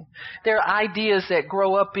 See? There are ideas that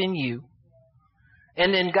grow up in you.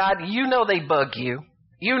 And then God, you know they bug you.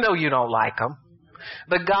 You know you don't like them.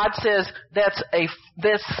 But God says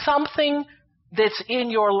there's something that's in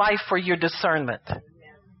your life for your discernment.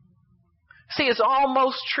 See, it's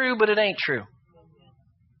almost true, but it ain't true.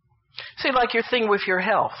 See, like your thing with your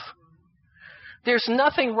health. There's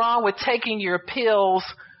nothing wrong with taking your pills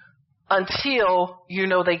until you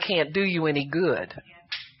know they can't do you any good.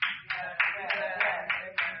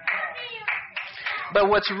 But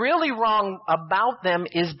what's really wrong about them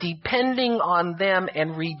is depending on them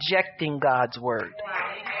and rejecting God's word.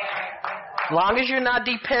 As long as you're not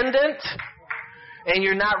dependent and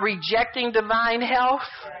you're not rejecting divine health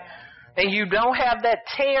and you don't have that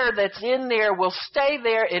tear that's in there will stay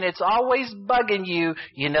there and it's always bugging you,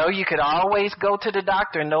 you know you could always go to the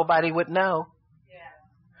doctor and nobody would know.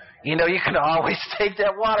 You know you can always take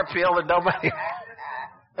that water pill and nobody...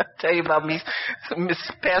 I'll tell you about me, Miss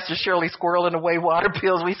Pastor Shirley squirreling away water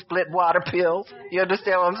pills. We split water pills. You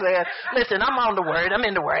understand what I'm saying? Listen, I'm on the word. I'm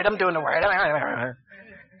in the word. I'm doing the word.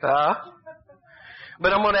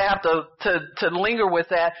 But I'm going to have to linger with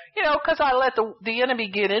that, you know, because I let the enemy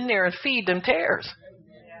get in there and feed them tares.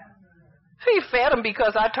 He fed them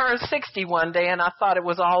because I turned 60 one day and I thought it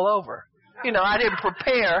was all over. You know, I didn't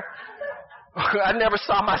prepare. I never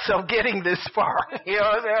saw myself getting this far. You know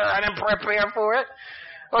what I'm saying? I didn't prepare for it.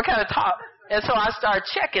 What kind of talk? And so I started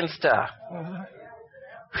checking stuff.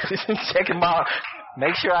 Checking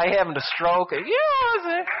make sure I haven't a stroke. You know what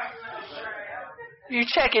I'm saying? You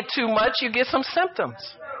check it too much, you get some symptoms.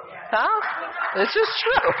 Huh? It's just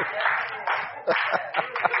true.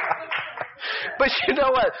 But you know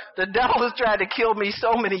what? The devil has tried to kill me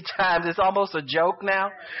so many times. It's almost a joke now.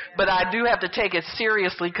 But I do have to take it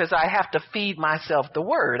seriously because I have to feed myself the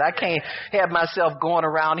word. I can't have myself going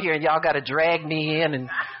around here and y'all got to drag me in and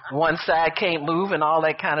one side can't move and all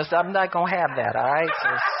that kind of stuff. I'm not going to have that, all right?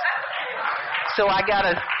 So I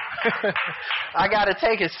got to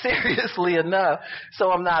take it seriously enough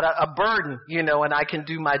so I'm not a burden, you know, and I can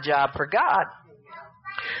do my job for God.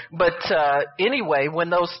 But anyway, when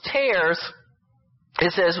those tears,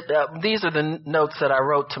 it says, these are the notes that I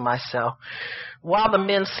wrote to myself. While the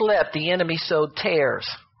men slept, the enemy sowed tares,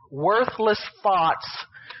 worthless thoughts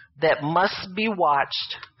that must be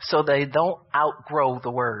watched so they don't outgrow the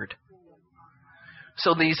word.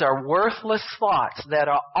 So these are worthless thoughts that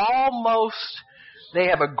are almost, they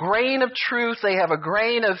have a grain of truth, they have a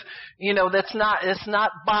grain of, you know, it's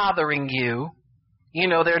not bothering you. You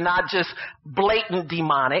know, they're not just blatant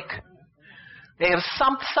demonic. They have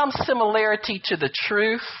some similarity to the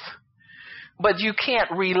truth, but you can't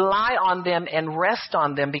rely on them and rest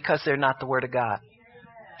on them because they're not the Word of God.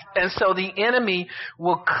 And so the enemy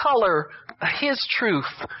will color his truth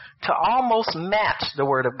to almost match the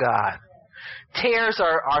Word of God. Tares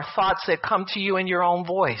are thoughts that come to you in your own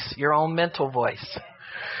voice, your own mental voice.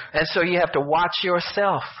 And so you have to watch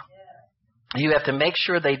yourself. You have to make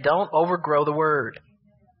sure they don't overgrow the word.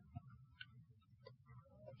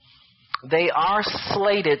 They are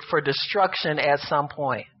slated for destruction at some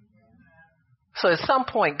point. So at some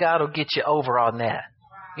point, God will get you over on that.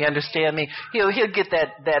 You understand me? He'll get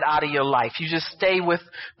that out of your life. You just stay with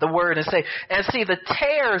the word and say, and see, the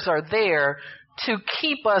tares are there to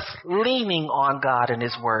keep us leaning on God and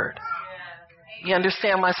His word. You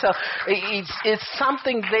understand myself? It's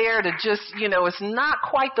something there to just, you know, it's not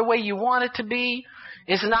quite the way you want it to be.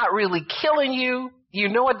 It's not really killing you. You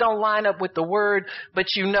know it don't line up with the word, but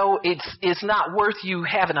you know it's not worth you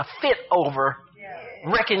having a fit over,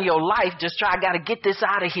 wrecking your life. Just I got to get this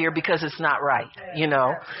out of here because it's not right. You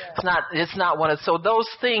know, it's not one of, so those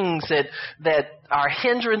things that are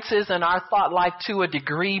hindrances in our thought life to a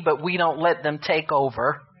degree, but we don't let them take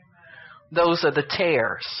over. Those are the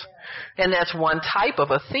tares. And that's one type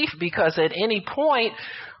of a thief, because at any point,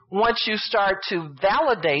 once you start to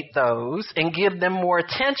validate those and give them more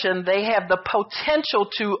attention, they have the potential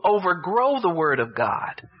to overgrow the Word of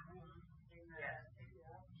God.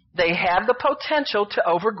 They have the potential to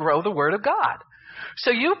overgrow the Word of God.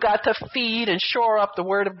 So you've got to feed and shore up the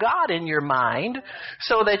Word of God in your mind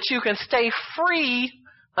so that you can stay free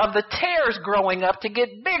of the tares growing up to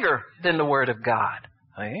get bigger than the Word of God.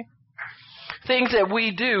 Right? Things that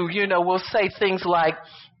we do, you know, we'll say things like,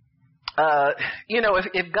 you know,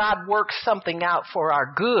 if God works something out for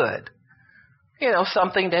our good, you know,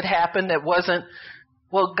 something that happened that wasn't,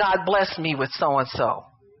 well, God blessed me with so-and-so.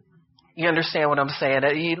 You understand what I'm saying?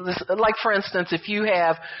 Like, for instance, if you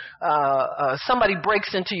have somebody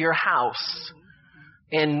breaks into your house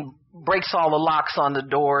and breaks all the locks on the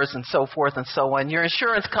doors and so forth and so on, your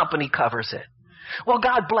insurance company covers it. Well,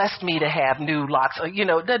 God blessed me to have new locks.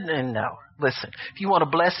 No. Listen, if you want a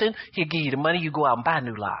blessing, he'll give you the money. You go out and buy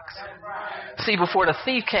new locks. See, before the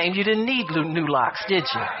thief came, you didn't need new locks, did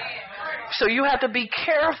you? So you have to be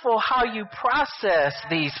careful how you process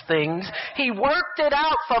these things. He worked it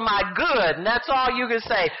out for my good, and that's all you can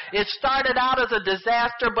say. It started out as a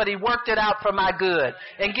disaster, but he worked it out for my good.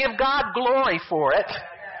 And give God glory for it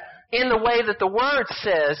in the way that the Word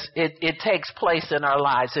says it takes place in our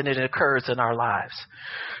lives and it occurs in our lives.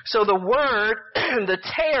 So the Word, the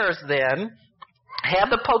tares then,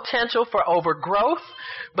 have the potential for overgrowth,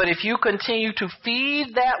 but if you continue to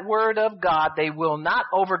feed that Word of God, they will not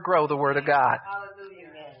overgrow the Word of God.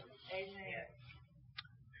 Hallelujah.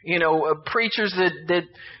 Amen. Preachers that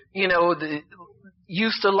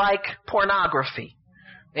used to like pornography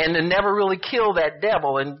and to never really kill that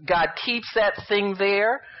devil, and God keeps that thing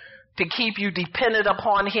there to keep you dependent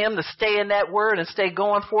upon him, to stay in that word and stay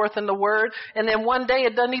going forth in the word. And then one day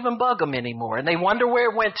it doesn't even bug them anymore. And they wonder where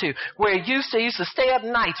it went to. Where it used to stay up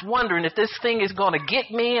nights wondering if this thing is going to get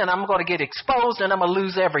me and I'm going to get exposed and I'm going to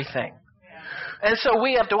lose everything. And so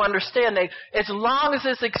we have to understand that as long as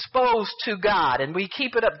it's exposed to God and we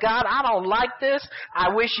keep it up, God, I don't like this.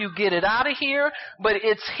 I wish you get it out of here, but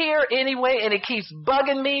it's here anyway and it keeps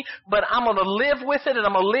bugging me, but I'm going to live with it and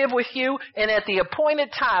I'm going to live with you. And at the appointed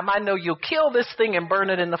time, I know you'll kill this thing and burn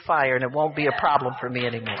it in the fire and it won't be a problem for me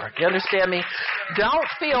anymore. You understand me? Don't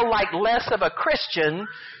feel like less of a Christian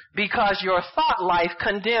because your thought life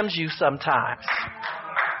condemns you sometimes.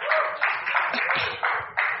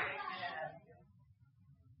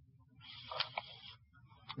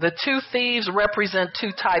 The two thieves represent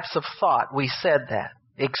two types of thought. We said that.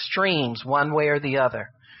 Extremes, one way or the other.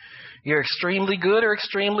 You're extremely good or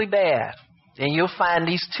extremely bad. And you'll find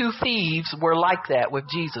these two thieves were like that with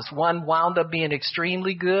Jesus. One wound up being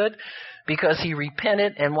extremely good because he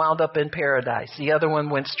repented and wound up in paradise. The other one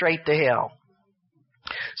went straight to hell.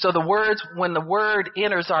 So when the word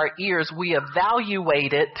enters our ears, we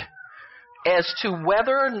evaluate it as to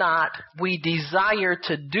whether or not we desire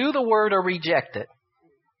to do the word or reject it.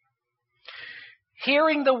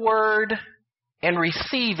 Hearing the word and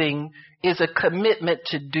receiving is a commitment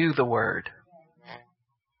to do the word.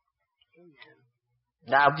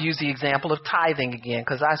 Now I'll use the example of tithing again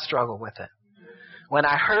because I struggle with it. When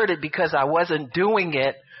I heard it because I wasn't doing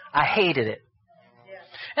it, I hated it.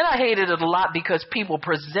 And I hated it a lot because people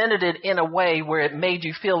presented it in a way where it made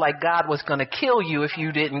you feel like God was going to kill you if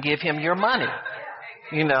you didn't give him your money.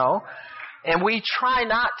 And we try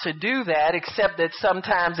not to do that, except that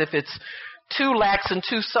sometimes if it's too lax and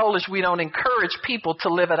too soulish, we don't encourage people to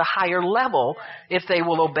live at a higher level if they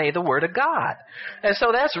will obey the word of God. And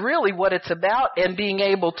so that's really what it's about, and being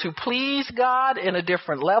able to please God in a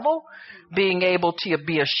different level, being able to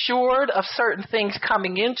be assured of certain things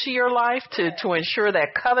coming into your life to ensure that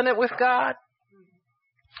covenant with God.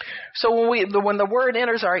 So when the word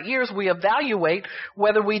enters our ears, we evaluate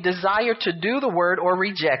whether we desire to do the word or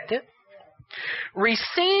reject it.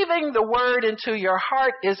 Receiving the word into your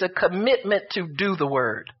heart is a commitment to do the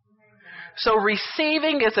word. So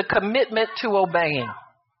receiving is a commitment to obeying.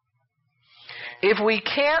 If we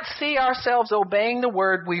can't see ourselves obeying the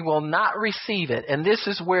word, we will not receive it. And this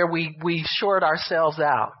is where we short ourselves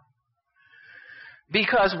out.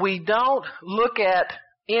 Because we don't look at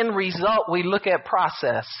end result, we look at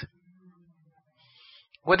process.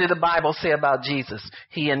 What did the Bible say about Jesus?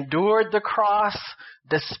 He endured the cross,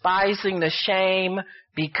 despising the shame,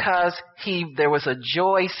 because there was a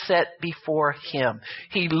joy set before him.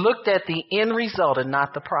 He looked at the end result and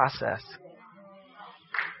not the process.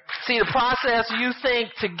 See, the process you think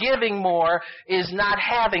to giving more is not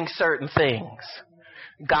having certain things.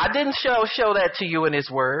 God didn't show that to you in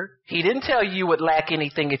his word. He didn't tell you would lack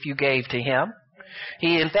anything if you gave to him.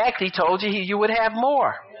 In fact, he told you would have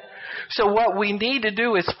more. So what we need to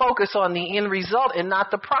do is focus on the end result and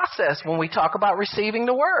not the process when we talk about receiving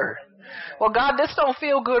the word. Well, God, this don't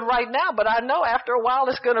feel good right now, but I know after a while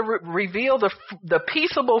it's going to reveal the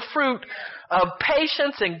peaceable fruit of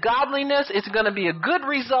patience and godliness. It's going to be a good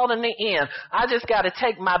result in the end. I just got to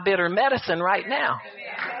take my bitter medicine right now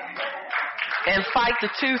and fight the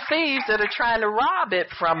two thieves that are trying to rob it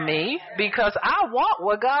from me, because I want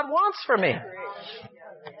what God wants for me.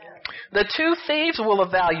 The two thieves will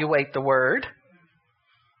evaluate the word.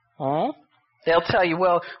 They'll tell you,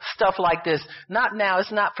 well, stuff like this, not now,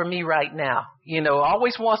 it's not for me right now.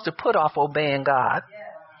 Always wants to put off obeying God.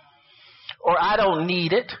 Or I don't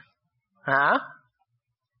need it.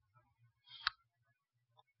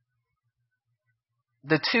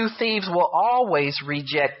 The two thieves will always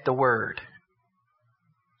reject the word.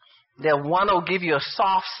 One will give you a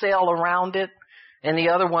soft sell around it, And the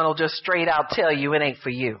other one will just straight out tell you it ain't for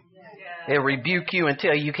you. It'll rebuke you and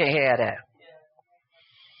tell you can't have that.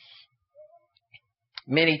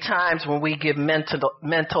 Many times when we give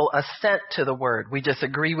mental assent to the word, we just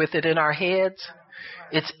agree with it in our heads.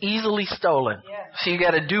 It's easily stolen. So you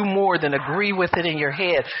got to do more than agree with it in your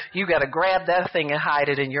head. You got to grab that thing and hide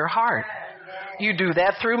it in your heart. You do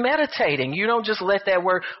that through meditating. You don't just let that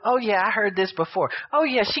word, oh yeah, I heard this before. Oh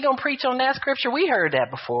yeah, she gonna preach on that scripture. We heard that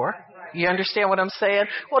before. You understand what I'm saying?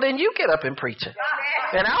 Well, then you get up and preach it.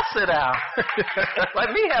 And I'll sit down.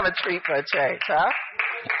 Let me have a treat for a change, huh?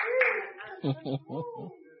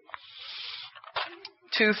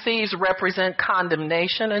 Two thieves represent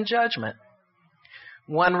condemnation and judgment.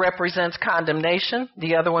 One represents condemnation.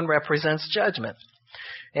 The other one represents judgment.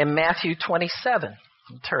 In Matthew 27,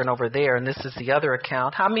 turn over there, and this is the other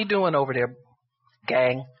account. How me doing over there,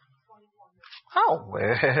 gang? Oh,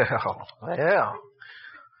 well.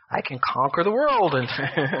 I can conquer the world. And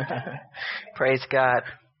praise God.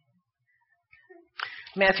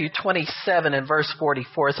 Matthew 27 and verse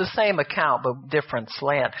 44. It's the same account, but different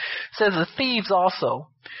slant. It says, the thieves also,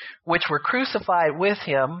 which were crucified with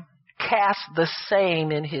him, cast the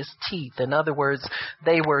same in his teeth. In other words,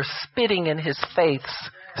 they were spitting in his face,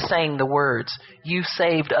 saying the words, you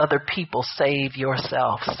saved other people, save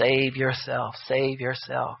yourself, save yourself, save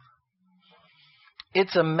yourself.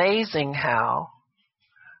 It's amazing how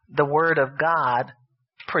the word of God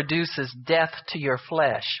produces death to your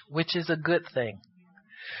flesh, which is a good thing.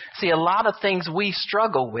 See, a lot of things we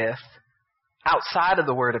struggle with outside of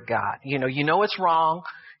the word of God. You know it's wrong.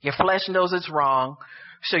 Your flesh knows it's wrong.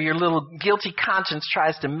 So your little guilty conscience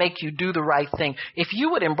tries to make you do the right thing. If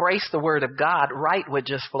you would embrace the word of God, right would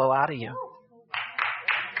just flow out of you.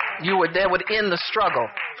 That would end the struggle.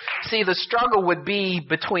 See, the struggle would be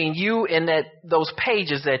between you and those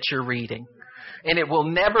pages that you're reading. And it will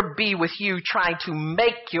never be with you trying to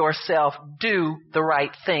make yourself do the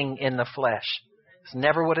right thing in the flesh. It's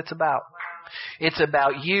never what it's about. It's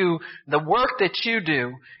about you. The work that you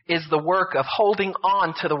do is the work of holding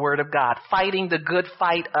on to the word of God, fighting the good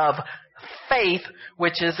fight of faith,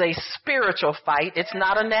 which is a spiritual fight. It's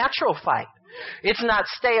not a natural fight. It's not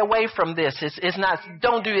stay away from this. It's not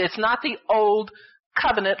don't do it. It's not the old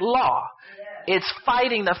covenant law. It's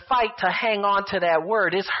fighting the fight to hang on to that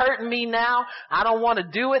word. It's hurting me now. I don't want to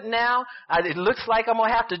do it now. It looks like I'm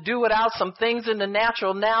going to have to do without some things in the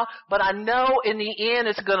natural now. But I know in the end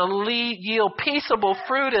it's going to yield peaceable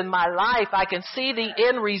fruit in my life. I can see the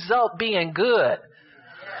end result being good.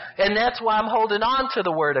 And that's why I'm holding on to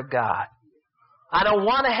the word of God. I don't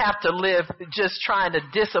want to have to live just trying to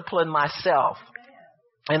discipline myself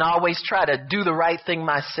and always try to do the right thing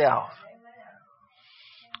myself.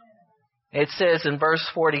 It says in verse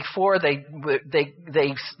 44, they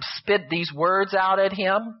spit these words out at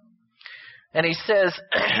him. And he says,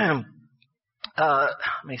 let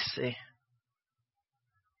me see.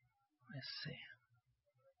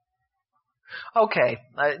 Okay,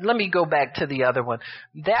 let me go back to the other one.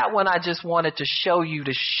 That one I just wanted to show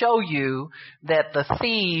you that the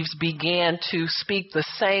thieves began to speak the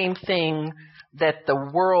same thing that the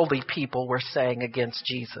worldly people were saying against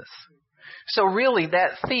Jesus. So really,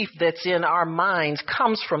 that thief that's in our minds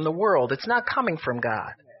comes from the world. It's not coming from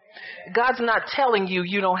God. God's not telling you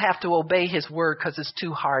you don't have to obey his word because it's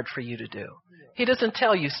too hard for you to do. He doesn't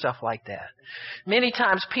tell you stuff like that. Many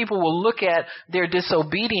times people will look at their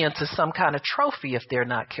disobedience as some kind of trophy if they're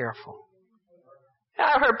not careful.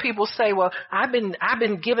 I've heard people say, well, I've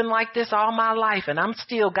been given like this all my life and I'm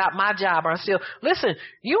still got my job. Or I'm still, listen,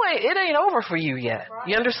 it ain't over for you yet.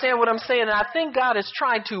 You understand what I'm saying? And I think God is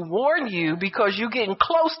trying to warn you because you're getting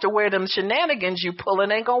close to where them shenanigans you pulling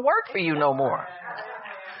ain't going to work for you no more.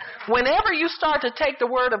 Whenever you start to take the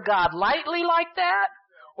word of God lightly like that,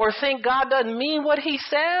 or think God doesn't mean what he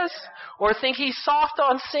says, or think he's soft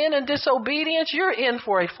on sin and disobedience, you're in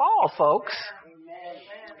for a fall, folks.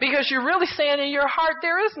 Because you're really saying in your heart,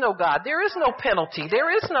 there is no God. There is no penalty. There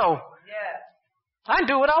is no, I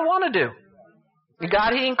do what I want to do.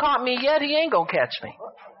 God, he ain't caught me yet. He ain't going to catch me.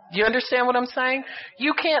 Do you understand what I'm saying?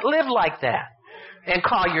 You can't live like that and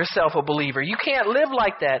call yourself a believer. You can't live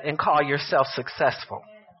like that and call yourself successful.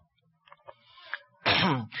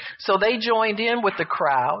 So they joined in with the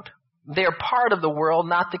crowd. They're part of the world,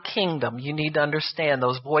 not the kingdom. You need to understand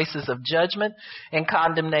those voices of judgment and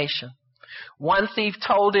condemnation. One thief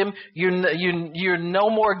told him, you're no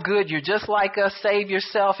more good. You're just like us. Save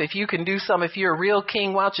yourself. If you can do something, if you're a real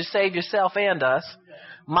king, why don't you save yourself and us?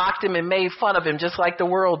 Mocked him and made fun of him just like the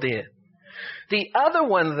world did. The other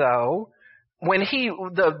one, though, when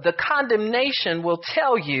the condemnation will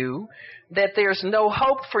tell you that there's no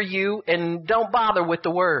hope for you and don't bother with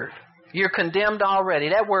the word. You're condemned already.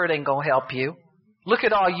 That word ain't going to help you. Look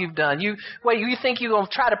at all you've done. You think you're going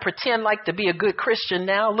to try to pretend like to be a good Christian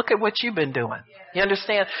now? Look at what you've been doing. You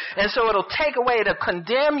understand? And so it'll take away to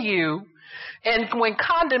condemn you. And when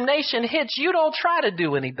condemnation hits, you don't try to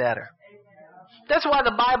do any better. That's why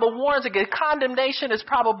the Bible warns again. Condemnation is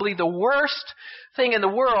probably the worst thing in the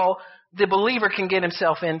world the believer can get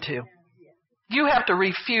himself into. You have to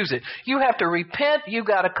refuse it. You have to repent. You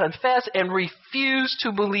got to confess and refuse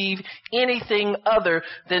to believe anything other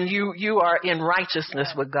than you are in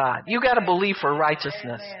righteousness with God. You got to believe for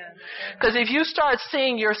righteousness. Because if you start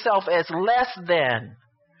seeing yourself as less than,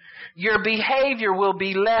 your behavior will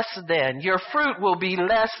be less than. Your fruit will be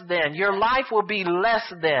less than. Your life will be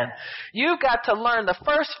less than. You've got to learn the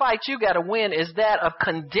first fight you got to win is that of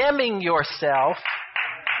condemning yourself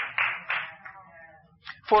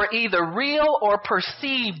for either real or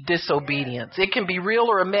perceived disobedience. It can be real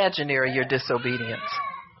or imaginary, your disobedience.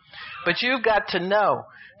 But you've got to know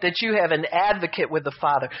that you have an advocate with the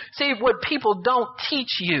Father. See, what people don't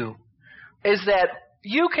teach you is that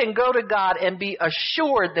you can go to God and be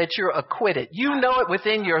assured that you're acquitted. You know it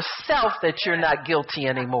within yourself that you're not guilty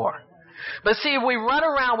anymore. But see, we run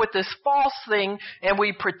around with this false thing and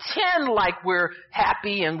we pretend like we're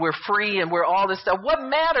happy and we're free and we're all this stuff. What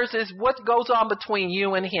matters is what goes on between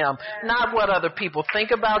you and Him, not what other people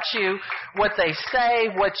think about you, what they say,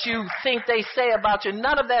 what you think they say about you.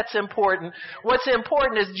 None of that's important. What's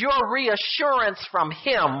important is your reassurance from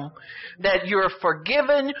Him that you're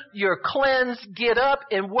forgiven, you're cleansed. Get up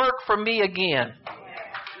and work for me again.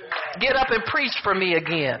 Get up and preach for me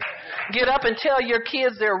again. Get up and tell your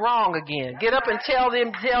kids they're wrong again. Get up and tell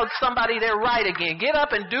somebody they're right again. Get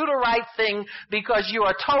up and do the right thing because you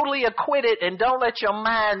are totally acquitted, and don't let your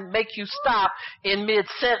mind make you stop in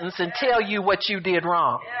mid-sentence and tell you what you did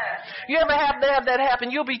wrong. You ever have that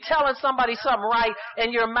happen? You'll be telling somebody something right,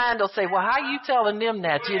 and your mind will say, well, how are you telling them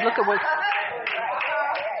that? You look at what...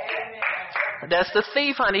 That's the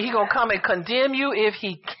thief, honey. He's going to come and condemn you if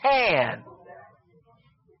he can.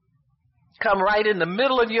 Come right in the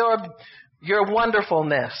middle of your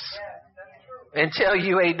wonderfulness and tell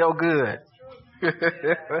you ain't no good.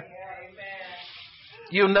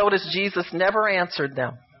 You'll notice Jesus never answered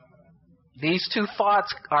them. These two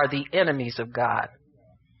thoughts are the enemies of God.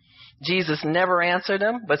 Jesus never answered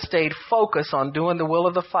them, but stayed focused on doing the will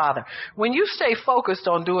of the Father. When you stay focused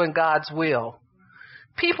on doing God's will,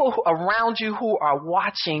 people around you who are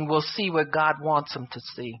watching will see what God wants them to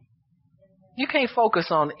see. You can't focus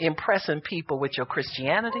on impressing people with your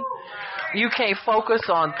Christianity. You can't focus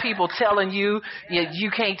on people telling you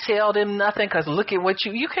can't tell them nothing because look at what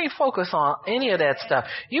you can't focus on any of that stuff.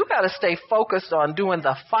 You got to stay focused on doing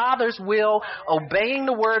the Father's will, obeying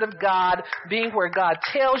the Word of God, being where God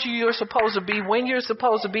tells you you're supposed to be, when you're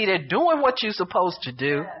supposed to be there, doing what you're supposed to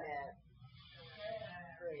do.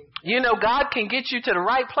 You know, God can get you to the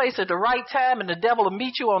right place at the right time, and the devil will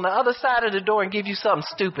meet you on the other side of the door and give you something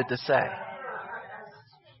stupid to say.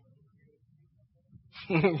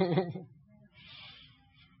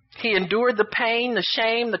 He endured the pain, the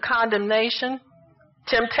shame, the condemnation,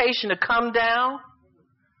 temptation to come down.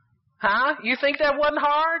 Huh? You think that wasn't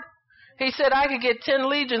hard? He said, I could get 10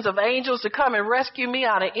 legions of angels to come and rescue me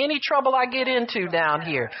out of any trouble I get into down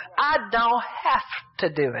here. I don't have to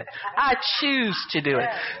do it. I choose to do it.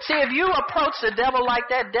 See, if you approach the devil like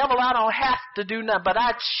that, devil, I don't have to do nothing, but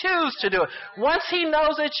I choose to do it. Once he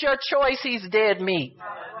knows it's your choice, he's dead meat.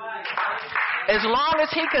 As long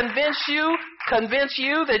as he convince you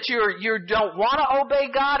that you don't want to obey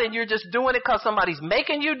God and you're just doing it because somebody's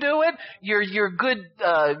making you do it, you're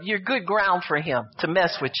good ground for him to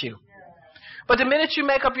mess with you. But the minute you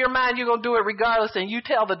make up your mind you're going to do it regardless and you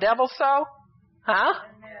tell the devil so, huh?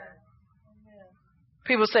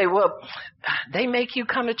 People say, well, they make you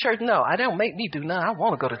come to church. No, I don't make me do nothing. I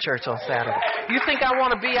want to go to church on Saturday. You think I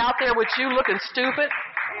want to be out there with you looking stupid?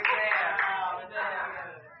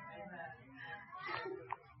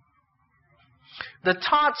 The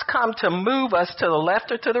taunts come to move us to the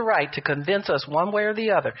left or to the right, to convince us one way or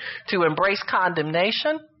the other, to embrace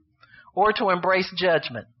condemnation or to embrace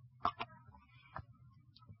judgment.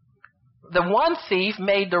 The one thief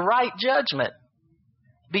made the right judgment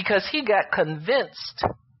because he got convinced.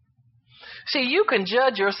 See, you can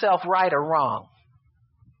judge yourself right or wrong.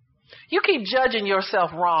 You keep judging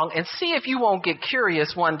yourself wrong and see if you won't get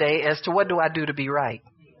curious one day as to what do I do to be right.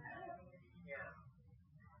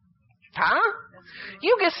 Huh?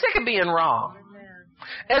 You get sick of being wrong.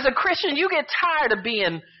 As a Christian, you get tired of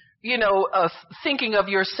being thinking of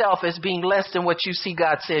yourself as being less than what you see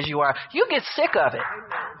God says you are. You get sick of it.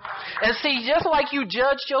 And see, just like you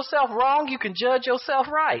judged yourself wrong, you can judge yourself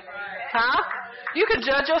right. Huh? You can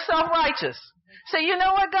judge yourself righteous. Say, you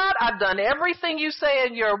know what, God? I've done everything you say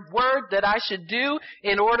in your word that I should do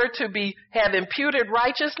in order to have imputed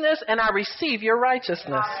righteousness, and I receive your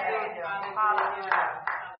righteousness.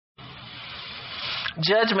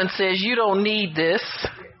 Judgment says you don't need this.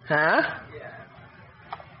 Huh?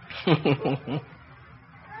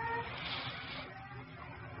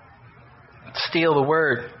 Steal the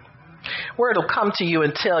word. Word will come to you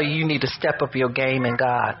and tell you need to step up your game in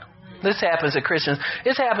God. This happens to Christians.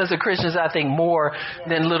 This happens to Christians, I think, more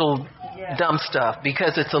than little dumb stuff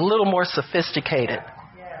because it's a little more sophisticated.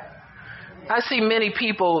 I see many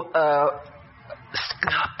people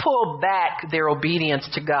pull back their obedience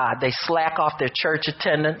to God. They slack off their church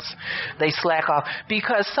attendance. They slack off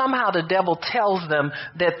because somehow the devil tells them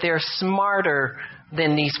that they're smarter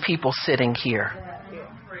than these people sitting here.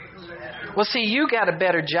 Well, see, you got a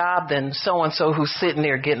better job than so-and-so who's sitting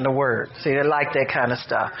there getting the word. See, they like that kind of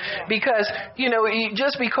stuff. Because,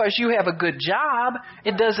 just because you have a good job,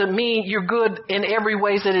 it doesn't mean you're good in every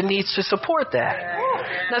way that it needs to support that.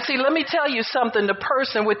 Now, see, let me tell you something. The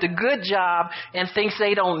person with the good job and thinks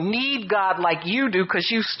they don't need God like you do because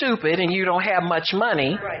you're stupid and you don't have much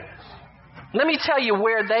money. Let me tell you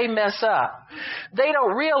where they mess up. They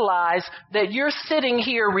don't realize that you're sitting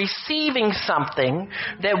here receiving something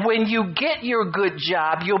that when you get your good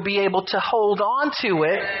job, you'll be able to hold on to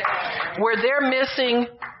it, where they're missing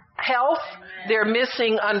health, they're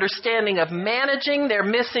missing understanding of managing, they're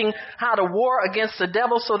missing how to war against the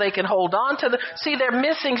devil so they can hold on to see, they're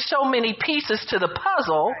missing so many pieces to the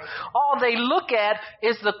puzzle. All they look at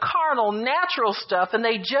is the carnal, natural stuff, and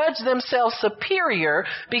they judge themselves superior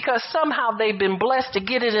because somehow they've been blessed to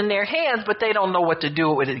get it in their hands, but they don't know what to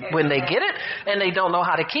do with it when they get it, and they don't know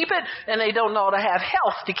how to keep it, and they don't know how to have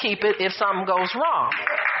health to keep it if something goes wrong.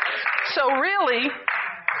 So really,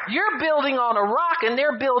 you're building on a rock and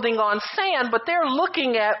they're building on sand, but they're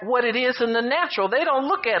looking at what it is in the natural. They don't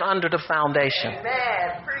look at under the foundation.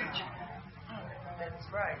 Amen. Preach. That's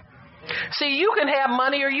right. See, you can have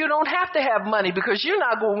money or you don't have to have money because you're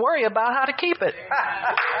not going to worry about how to keep it.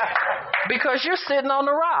 Because you're sitting on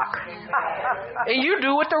the rock. And you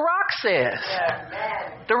do what the rock says.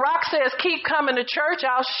 The rock says, keep coming to church.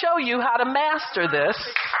 I'll show you how to master this.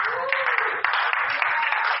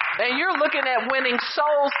 And you're looking at winning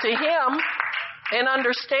souls to him and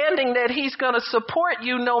understanding that he's going to support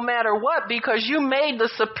you no matter what because you made the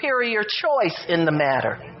superior choice in the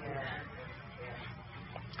matter.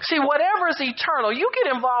 See, whatever is eternal, you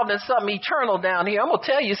get involved in something eternal down here. I'm going to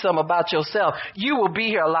tell you something about yourself. You will be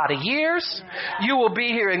here a lot of years. You will be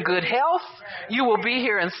here in good health. You will be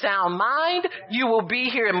here in sound mind. You will be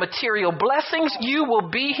here in material blessings. You will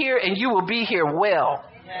be here and you will be here well.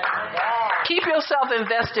 Keep yourself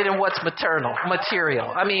invested in what's eternal.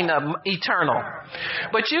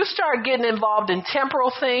 But you start getting involved in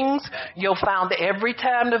temporal things, you'll find that every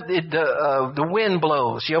time the wind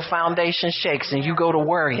blows, your foundation shakes and you go to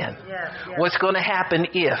worrying. What's going to happen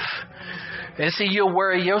if? And see, you'll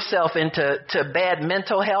worry yourself into bad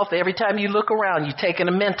mental health. Every time you look around, you're taking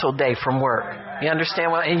a mental day from work. You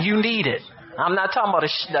understand? And you need it. I'm not talking about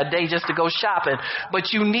a day just to go shopping,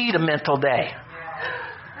 but you need a mental day.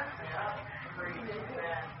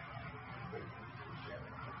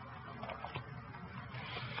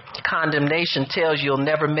 Condemnation tells you'll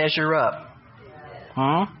never measure up.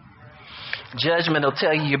 Judgment will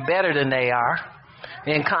tell you you're better than they are.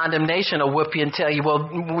 And condemnation will whoop you and tell you,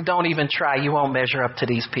 well, don't even try. You won't measure up to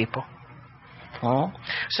these people.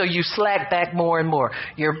 So you slack back more and more.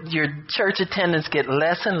 Your church attendance get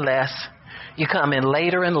less and less. You come in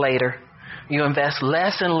later and later. You invest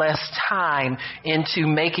less and less time into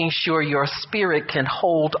making sure your spirit can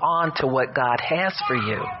hold on to what God has for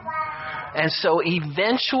you. And so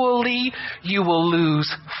eventually you will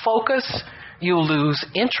lose focus, you'll lose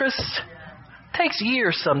interest. Takes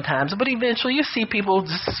years sometimes, but eventually you see people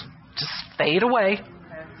just fade away.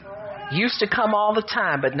 Used to come all the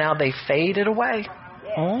time, but now they faded away.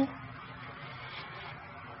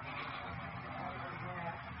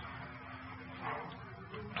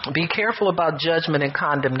 Be careful about judgment and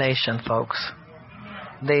condemnation, folks.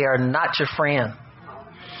 They are not your friend.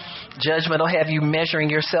 Judgment will have you measuring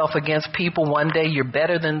yourself against people. One day you're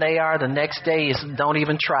better than they are. The next day is don't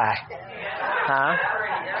even try.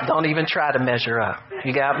 Don't even try to measure up.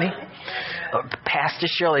 You got me? Pastor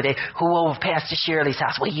Shirley, who over Pastor Shirley's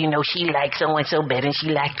house? Well, she likes so-and-so better than she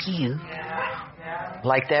likes you.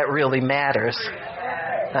 Like that really matters.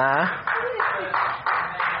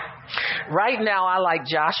 Right now, I like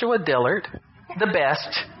Joshua Dillard the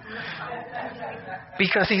best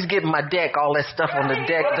because he's getting my deck, all that stuff on the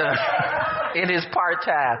deck done in his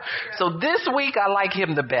part-time. So this week, I like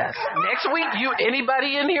him the best. Next week,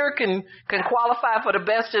 anybody in here can qualify for the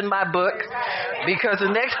best in my book because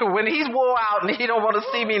when he's wore out and he don't want to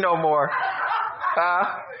see me no more,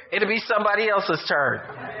 it'll be somebody else's turn.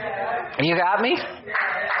 You got me?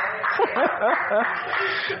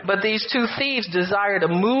 But these two thieves desire to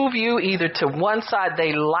move you either to one side.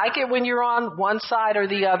 They like it when you're on one side or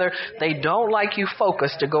the other. They don't like you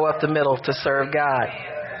focused to go up the middle to serve God.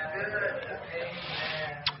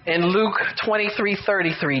 In Luke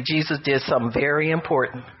 23:33, Jesus did something very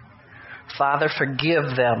important. Father,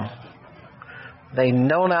 forgive them. They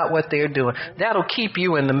know not what they're doing. That'll keep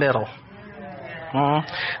you in the middle.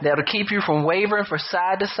 That'll keep you from wavering from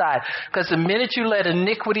side to side. Because the minute you let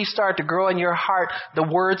iniquity start to grow in your heart, the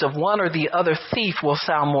words of one or the other thief will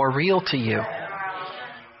sound more real to you.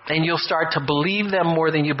 And you'll start to believe them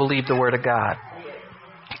more than you believe the word of God.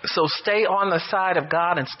 So stay on the side of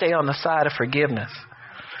God and stay on the side of forgiveness.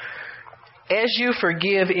 As you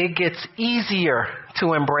forgive, it gets easier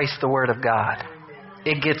to embrace the word of God.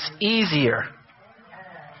 It gets easier.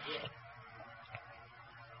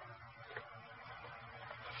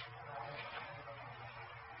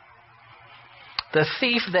 The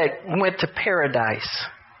thief that went to paradise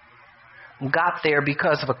got there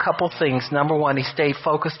because of a couple things. Number one, he stayed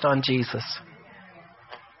focused on Jesus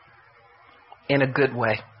in a good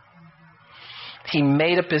way. He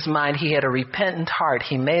made up his mind. He had a repentant heart.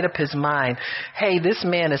 He made up his mind, hey, this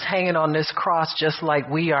man is hanging on this cross just like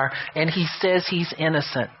we are, and he says he's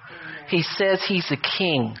innocent. He says he's a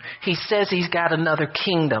king. He says he's got another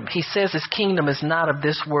kingdom. He says his kingdom is not of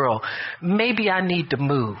this world. Maybe I need to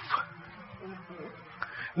move.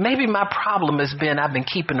 Maybe my problem has been I've been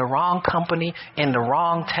keeping the wrong company in the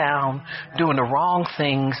wrong town, doing the wrong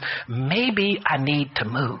things. Maybe I need to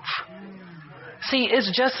move. See, it's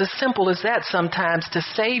just as simple as that sometimes to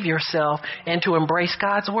save yourself and to embrace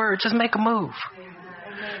God's word. Just make a move.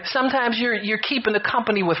 Sometimes you're keeping the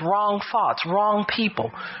company with wrong thoughts, wrong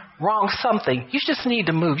people, wrong something. You just need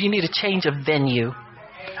to move. You need a change of venue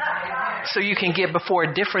so you can get before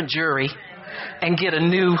a different jury and get a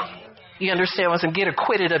new... You understand what I'm saying? Get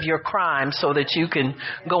acquitted of your crime so that you can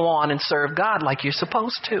go on and serve God like you're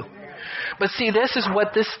supposed to. But see, this is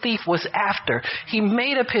what this thief was after. He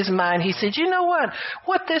made up his mind. He said, you know what?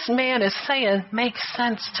 What this man is saying makes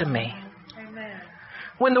sense to me. Amen.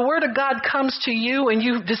 When the word of God comes to you and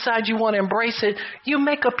you decide you want to embrace it, you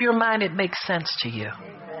make up your mind it makes sense to you.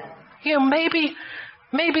 Amen. You know, maybe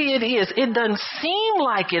it is. It doesn't seem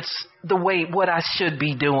like it's what I should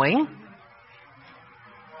be doing.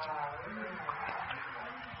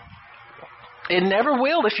 It never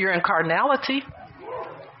will if you're in carnality.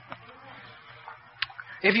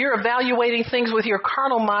 If you're evaluating things with your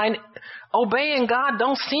carnal mind, obeying God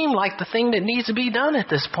don't seem like the thing that needs to be done at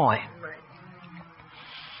this point.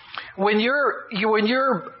 When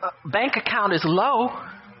your bank account is low,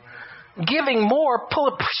 giving more,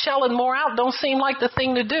 shelling more out don't seem like the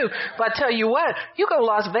thing to do. But I tell you what, you go to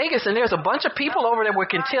Las Vegas and there's a bunch of people over there who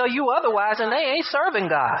can tell you otherwise and they ain't serving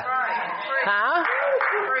God. Huh?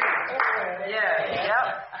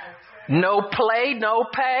 No play, no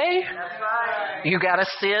pay. You got to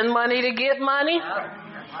send money to get money.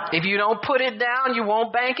 If you don't put it down, you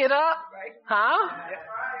won't bank it up. Huh?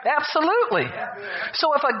 Absolutely.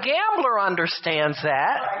 So if a gambler understands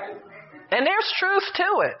that, and there's truth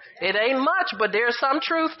to it. It ain't much, but there's some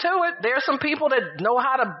truth to it. There's some people that know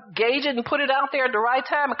how to gauge it and put it out there at the right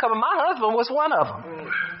time. And my husband was one of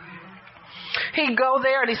them. He'd go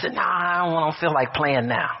there and he said, I don't feel like playing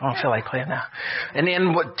now. And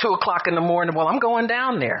then 2 o'clock in the morning, well, I'm going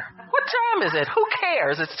down there. What time is it? Who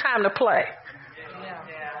cares? It's time to play.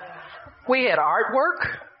 We had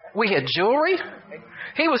artwork. We had jewelry.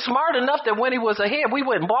 He was smart enough that when he was ahead, we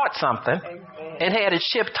went and bought something and had it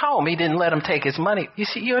shipped home. He didn't let him take his money.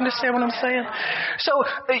 You understand what I'm saying? So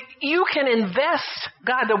you can invest.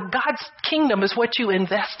 God's kingdom is what you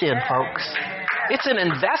invest in, folks. It's an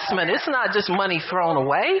investment. It's not just money thrown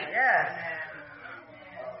away.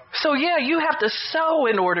 So you have to sow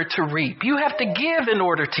in order to reap. You have to give in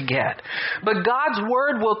order to get. But God's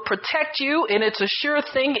word will protect you, and it's a sure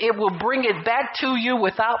thing. It will bring it back to you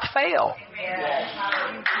without fail.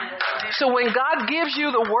 So when God gives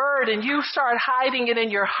you the word and you start hiding it in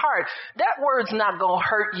your heart, that word's not going to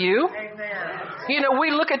hurt you. You know, we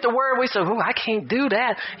look at the word, we say, I can't do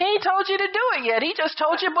that. He ain't told you to do it yet. He just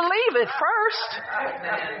told you believe it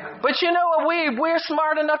first. But you know what? We're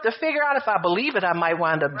smart enough to figure out if I believe it, I might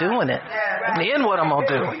wind up doing it. And then what I'm going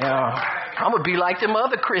to do? I'm going to be like them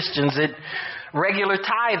other Christians that regular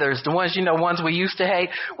tithers, the ones, ones we used to hate.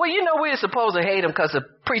 Well, we're supposed to hate them because the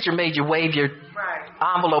preacher made you wave your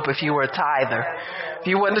envelope if you were a tither. If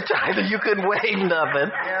you wasn't a tither, you couldn't wave nothing.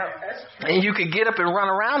 And you could get up and run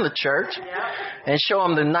around the church and show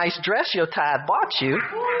them the nice dress your tithe bought you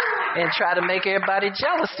and try to make everybody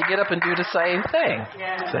jealous to get up and do the same thing.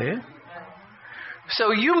 See?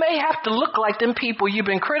 So you may have to look like them people you've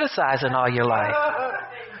been criticizing all your life.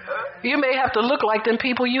 You may have to look like them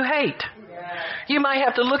people you hate. You might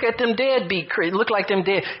have to look at them deadbeat, look like them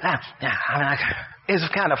dead. It's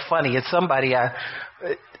kind of funny. It's somebody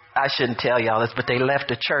I shouldn't tell y'all this, but they left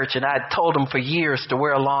the church, and I told them for years to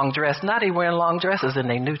wear a long dress. Now they wearing long dresses in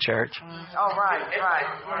their new church. Oh, right.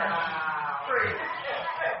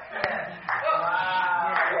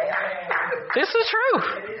 This is true.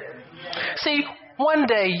 See, one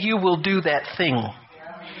day you will do that thing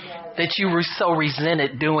that you were so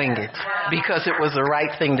resented doing it because it was the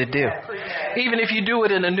right thing to do. Even if you do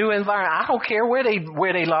it in a new environment, I don't care where they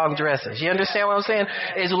wear their long dresses. You understand what I'm saying?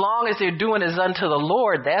 As long as they're doing it unto the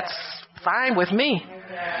Lord, that's fine with me.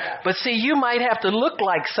 But see, you might have to look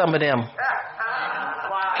like some of them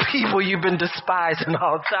people you've been despising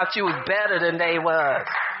all, thought you was better than they was.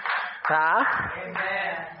 Huh?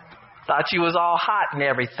 Thought you was all hot and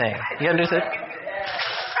everything. You understand?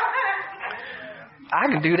 I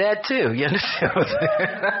can do that too. You understand what I'm saying?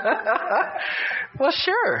 Well,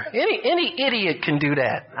 sure. Any idiot can do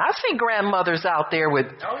that. I see grandmothers out there with,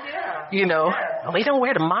 they don't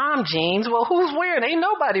wear the mom jeans. Well, who's wearing? Ain't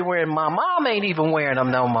nobody wearing mom. Mom ain't even wearing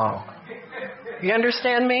them no more. You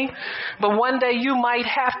understand me? But one day you might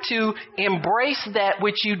have to embrace that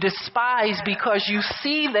which you despise because you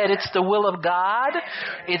see that it's the will of God.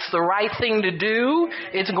 It's the right thing to do.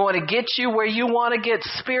 It's going to get you where you want to get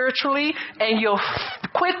spiritually. And you'll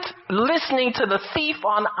quit listening to the thief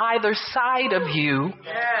on either side of you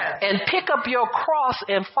and pick up your cross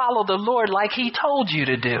and follow the Lord like he told you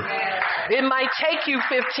to do. It might take you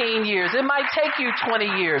 15 years. It might take you 20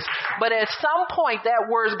 years. But at some point that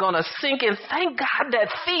word's going to sink in. Thank God that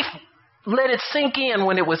thief let it sink in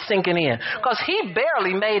when it was sinking in. Because he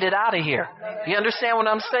barely made it out of here. You understand what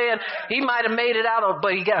I'm saying? He might have made it out,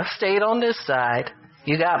 but he stayed on this side.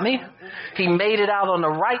 You got me? He made it out on the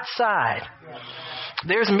right side.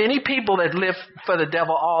 There's many people that live for the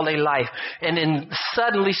devil all their life and then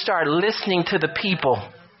suddenly start listening to the people.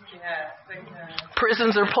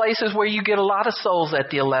 Prisons are places where you get a lot of souls at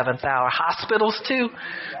the 11th hour. Hospitals too.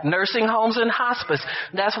 Nursing homes and hospice.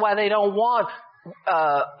 That's why they don't want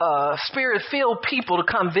spirit-filled people to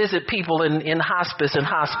come visit people in hospice and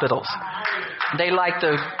hospitals. They like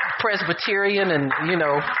the Presbyterian and,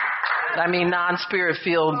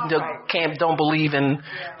 non-spirit-filled don't believe in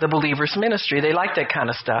the believer's ministry. They like that kind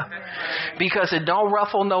of stuff because it don't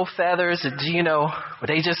ruffle no feathers. They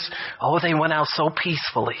went out so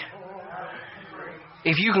peacefully.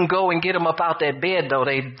 If you can go and get them up out that bed, though,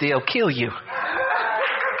 they'll kill you.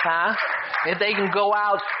 Huh? If they can go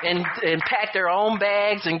out and pack their own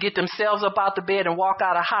bags and get themselves up out the bed and walk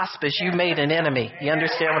out of hospice, you made an enemy. You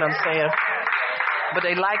understand what I'm saying? But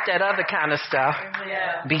they like that other kind of stuff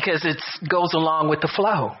because it goes along with the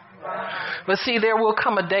flow. But see, there will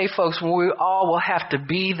come a day, folks, when we all will have to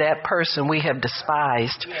be that person we have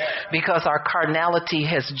despised because our carnality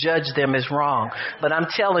has judged them as wrong. But I'm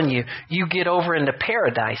telling you, you get over into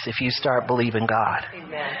paradise if you start believing God.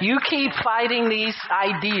 Amen. You keep fighting these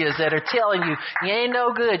ideas that are telling you, you ain't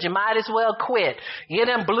no good, you might as well quit. You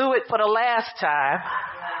done blew it for the last time.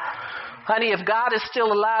 Honey, if God is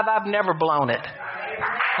still alive, I've never blown it.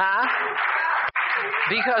 Huh?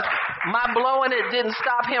 Because my blowing it didn't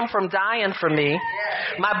stop him from dying for me.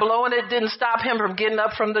 My blowing it didn't stop him from getting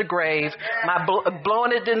up from the grave. My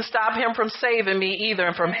blowing it didn't stop him from saving me either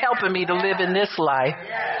and from helping me to live in this life.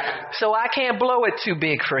 So I can't blow it too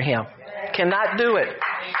big for him. Cannot do it.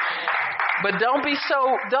 But don't be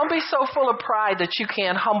so full of pride that you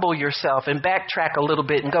can't humble yourself and backtrack a little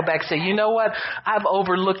bit and go back and say, you know what? I've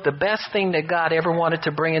overlooked the best thing that God ever wanted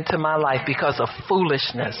to bring into my life because of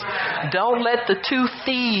foolishness. Don't let the two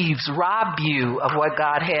thieves rob you of what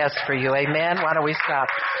God has for you. Amen? Why don't we stop?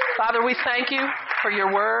 Father, we thank you for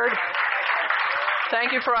your word.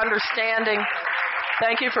 Thank you for understanding.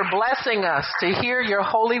 Thank you for blessing us to hear your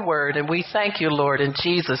holy word. And we thank you, Lord, in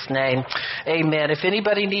Jesus' name. Amen. If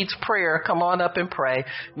anybody needs prayer, come on up and pray.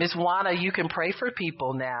 Miss Juana, you can pray for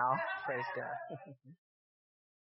people now. Praise God.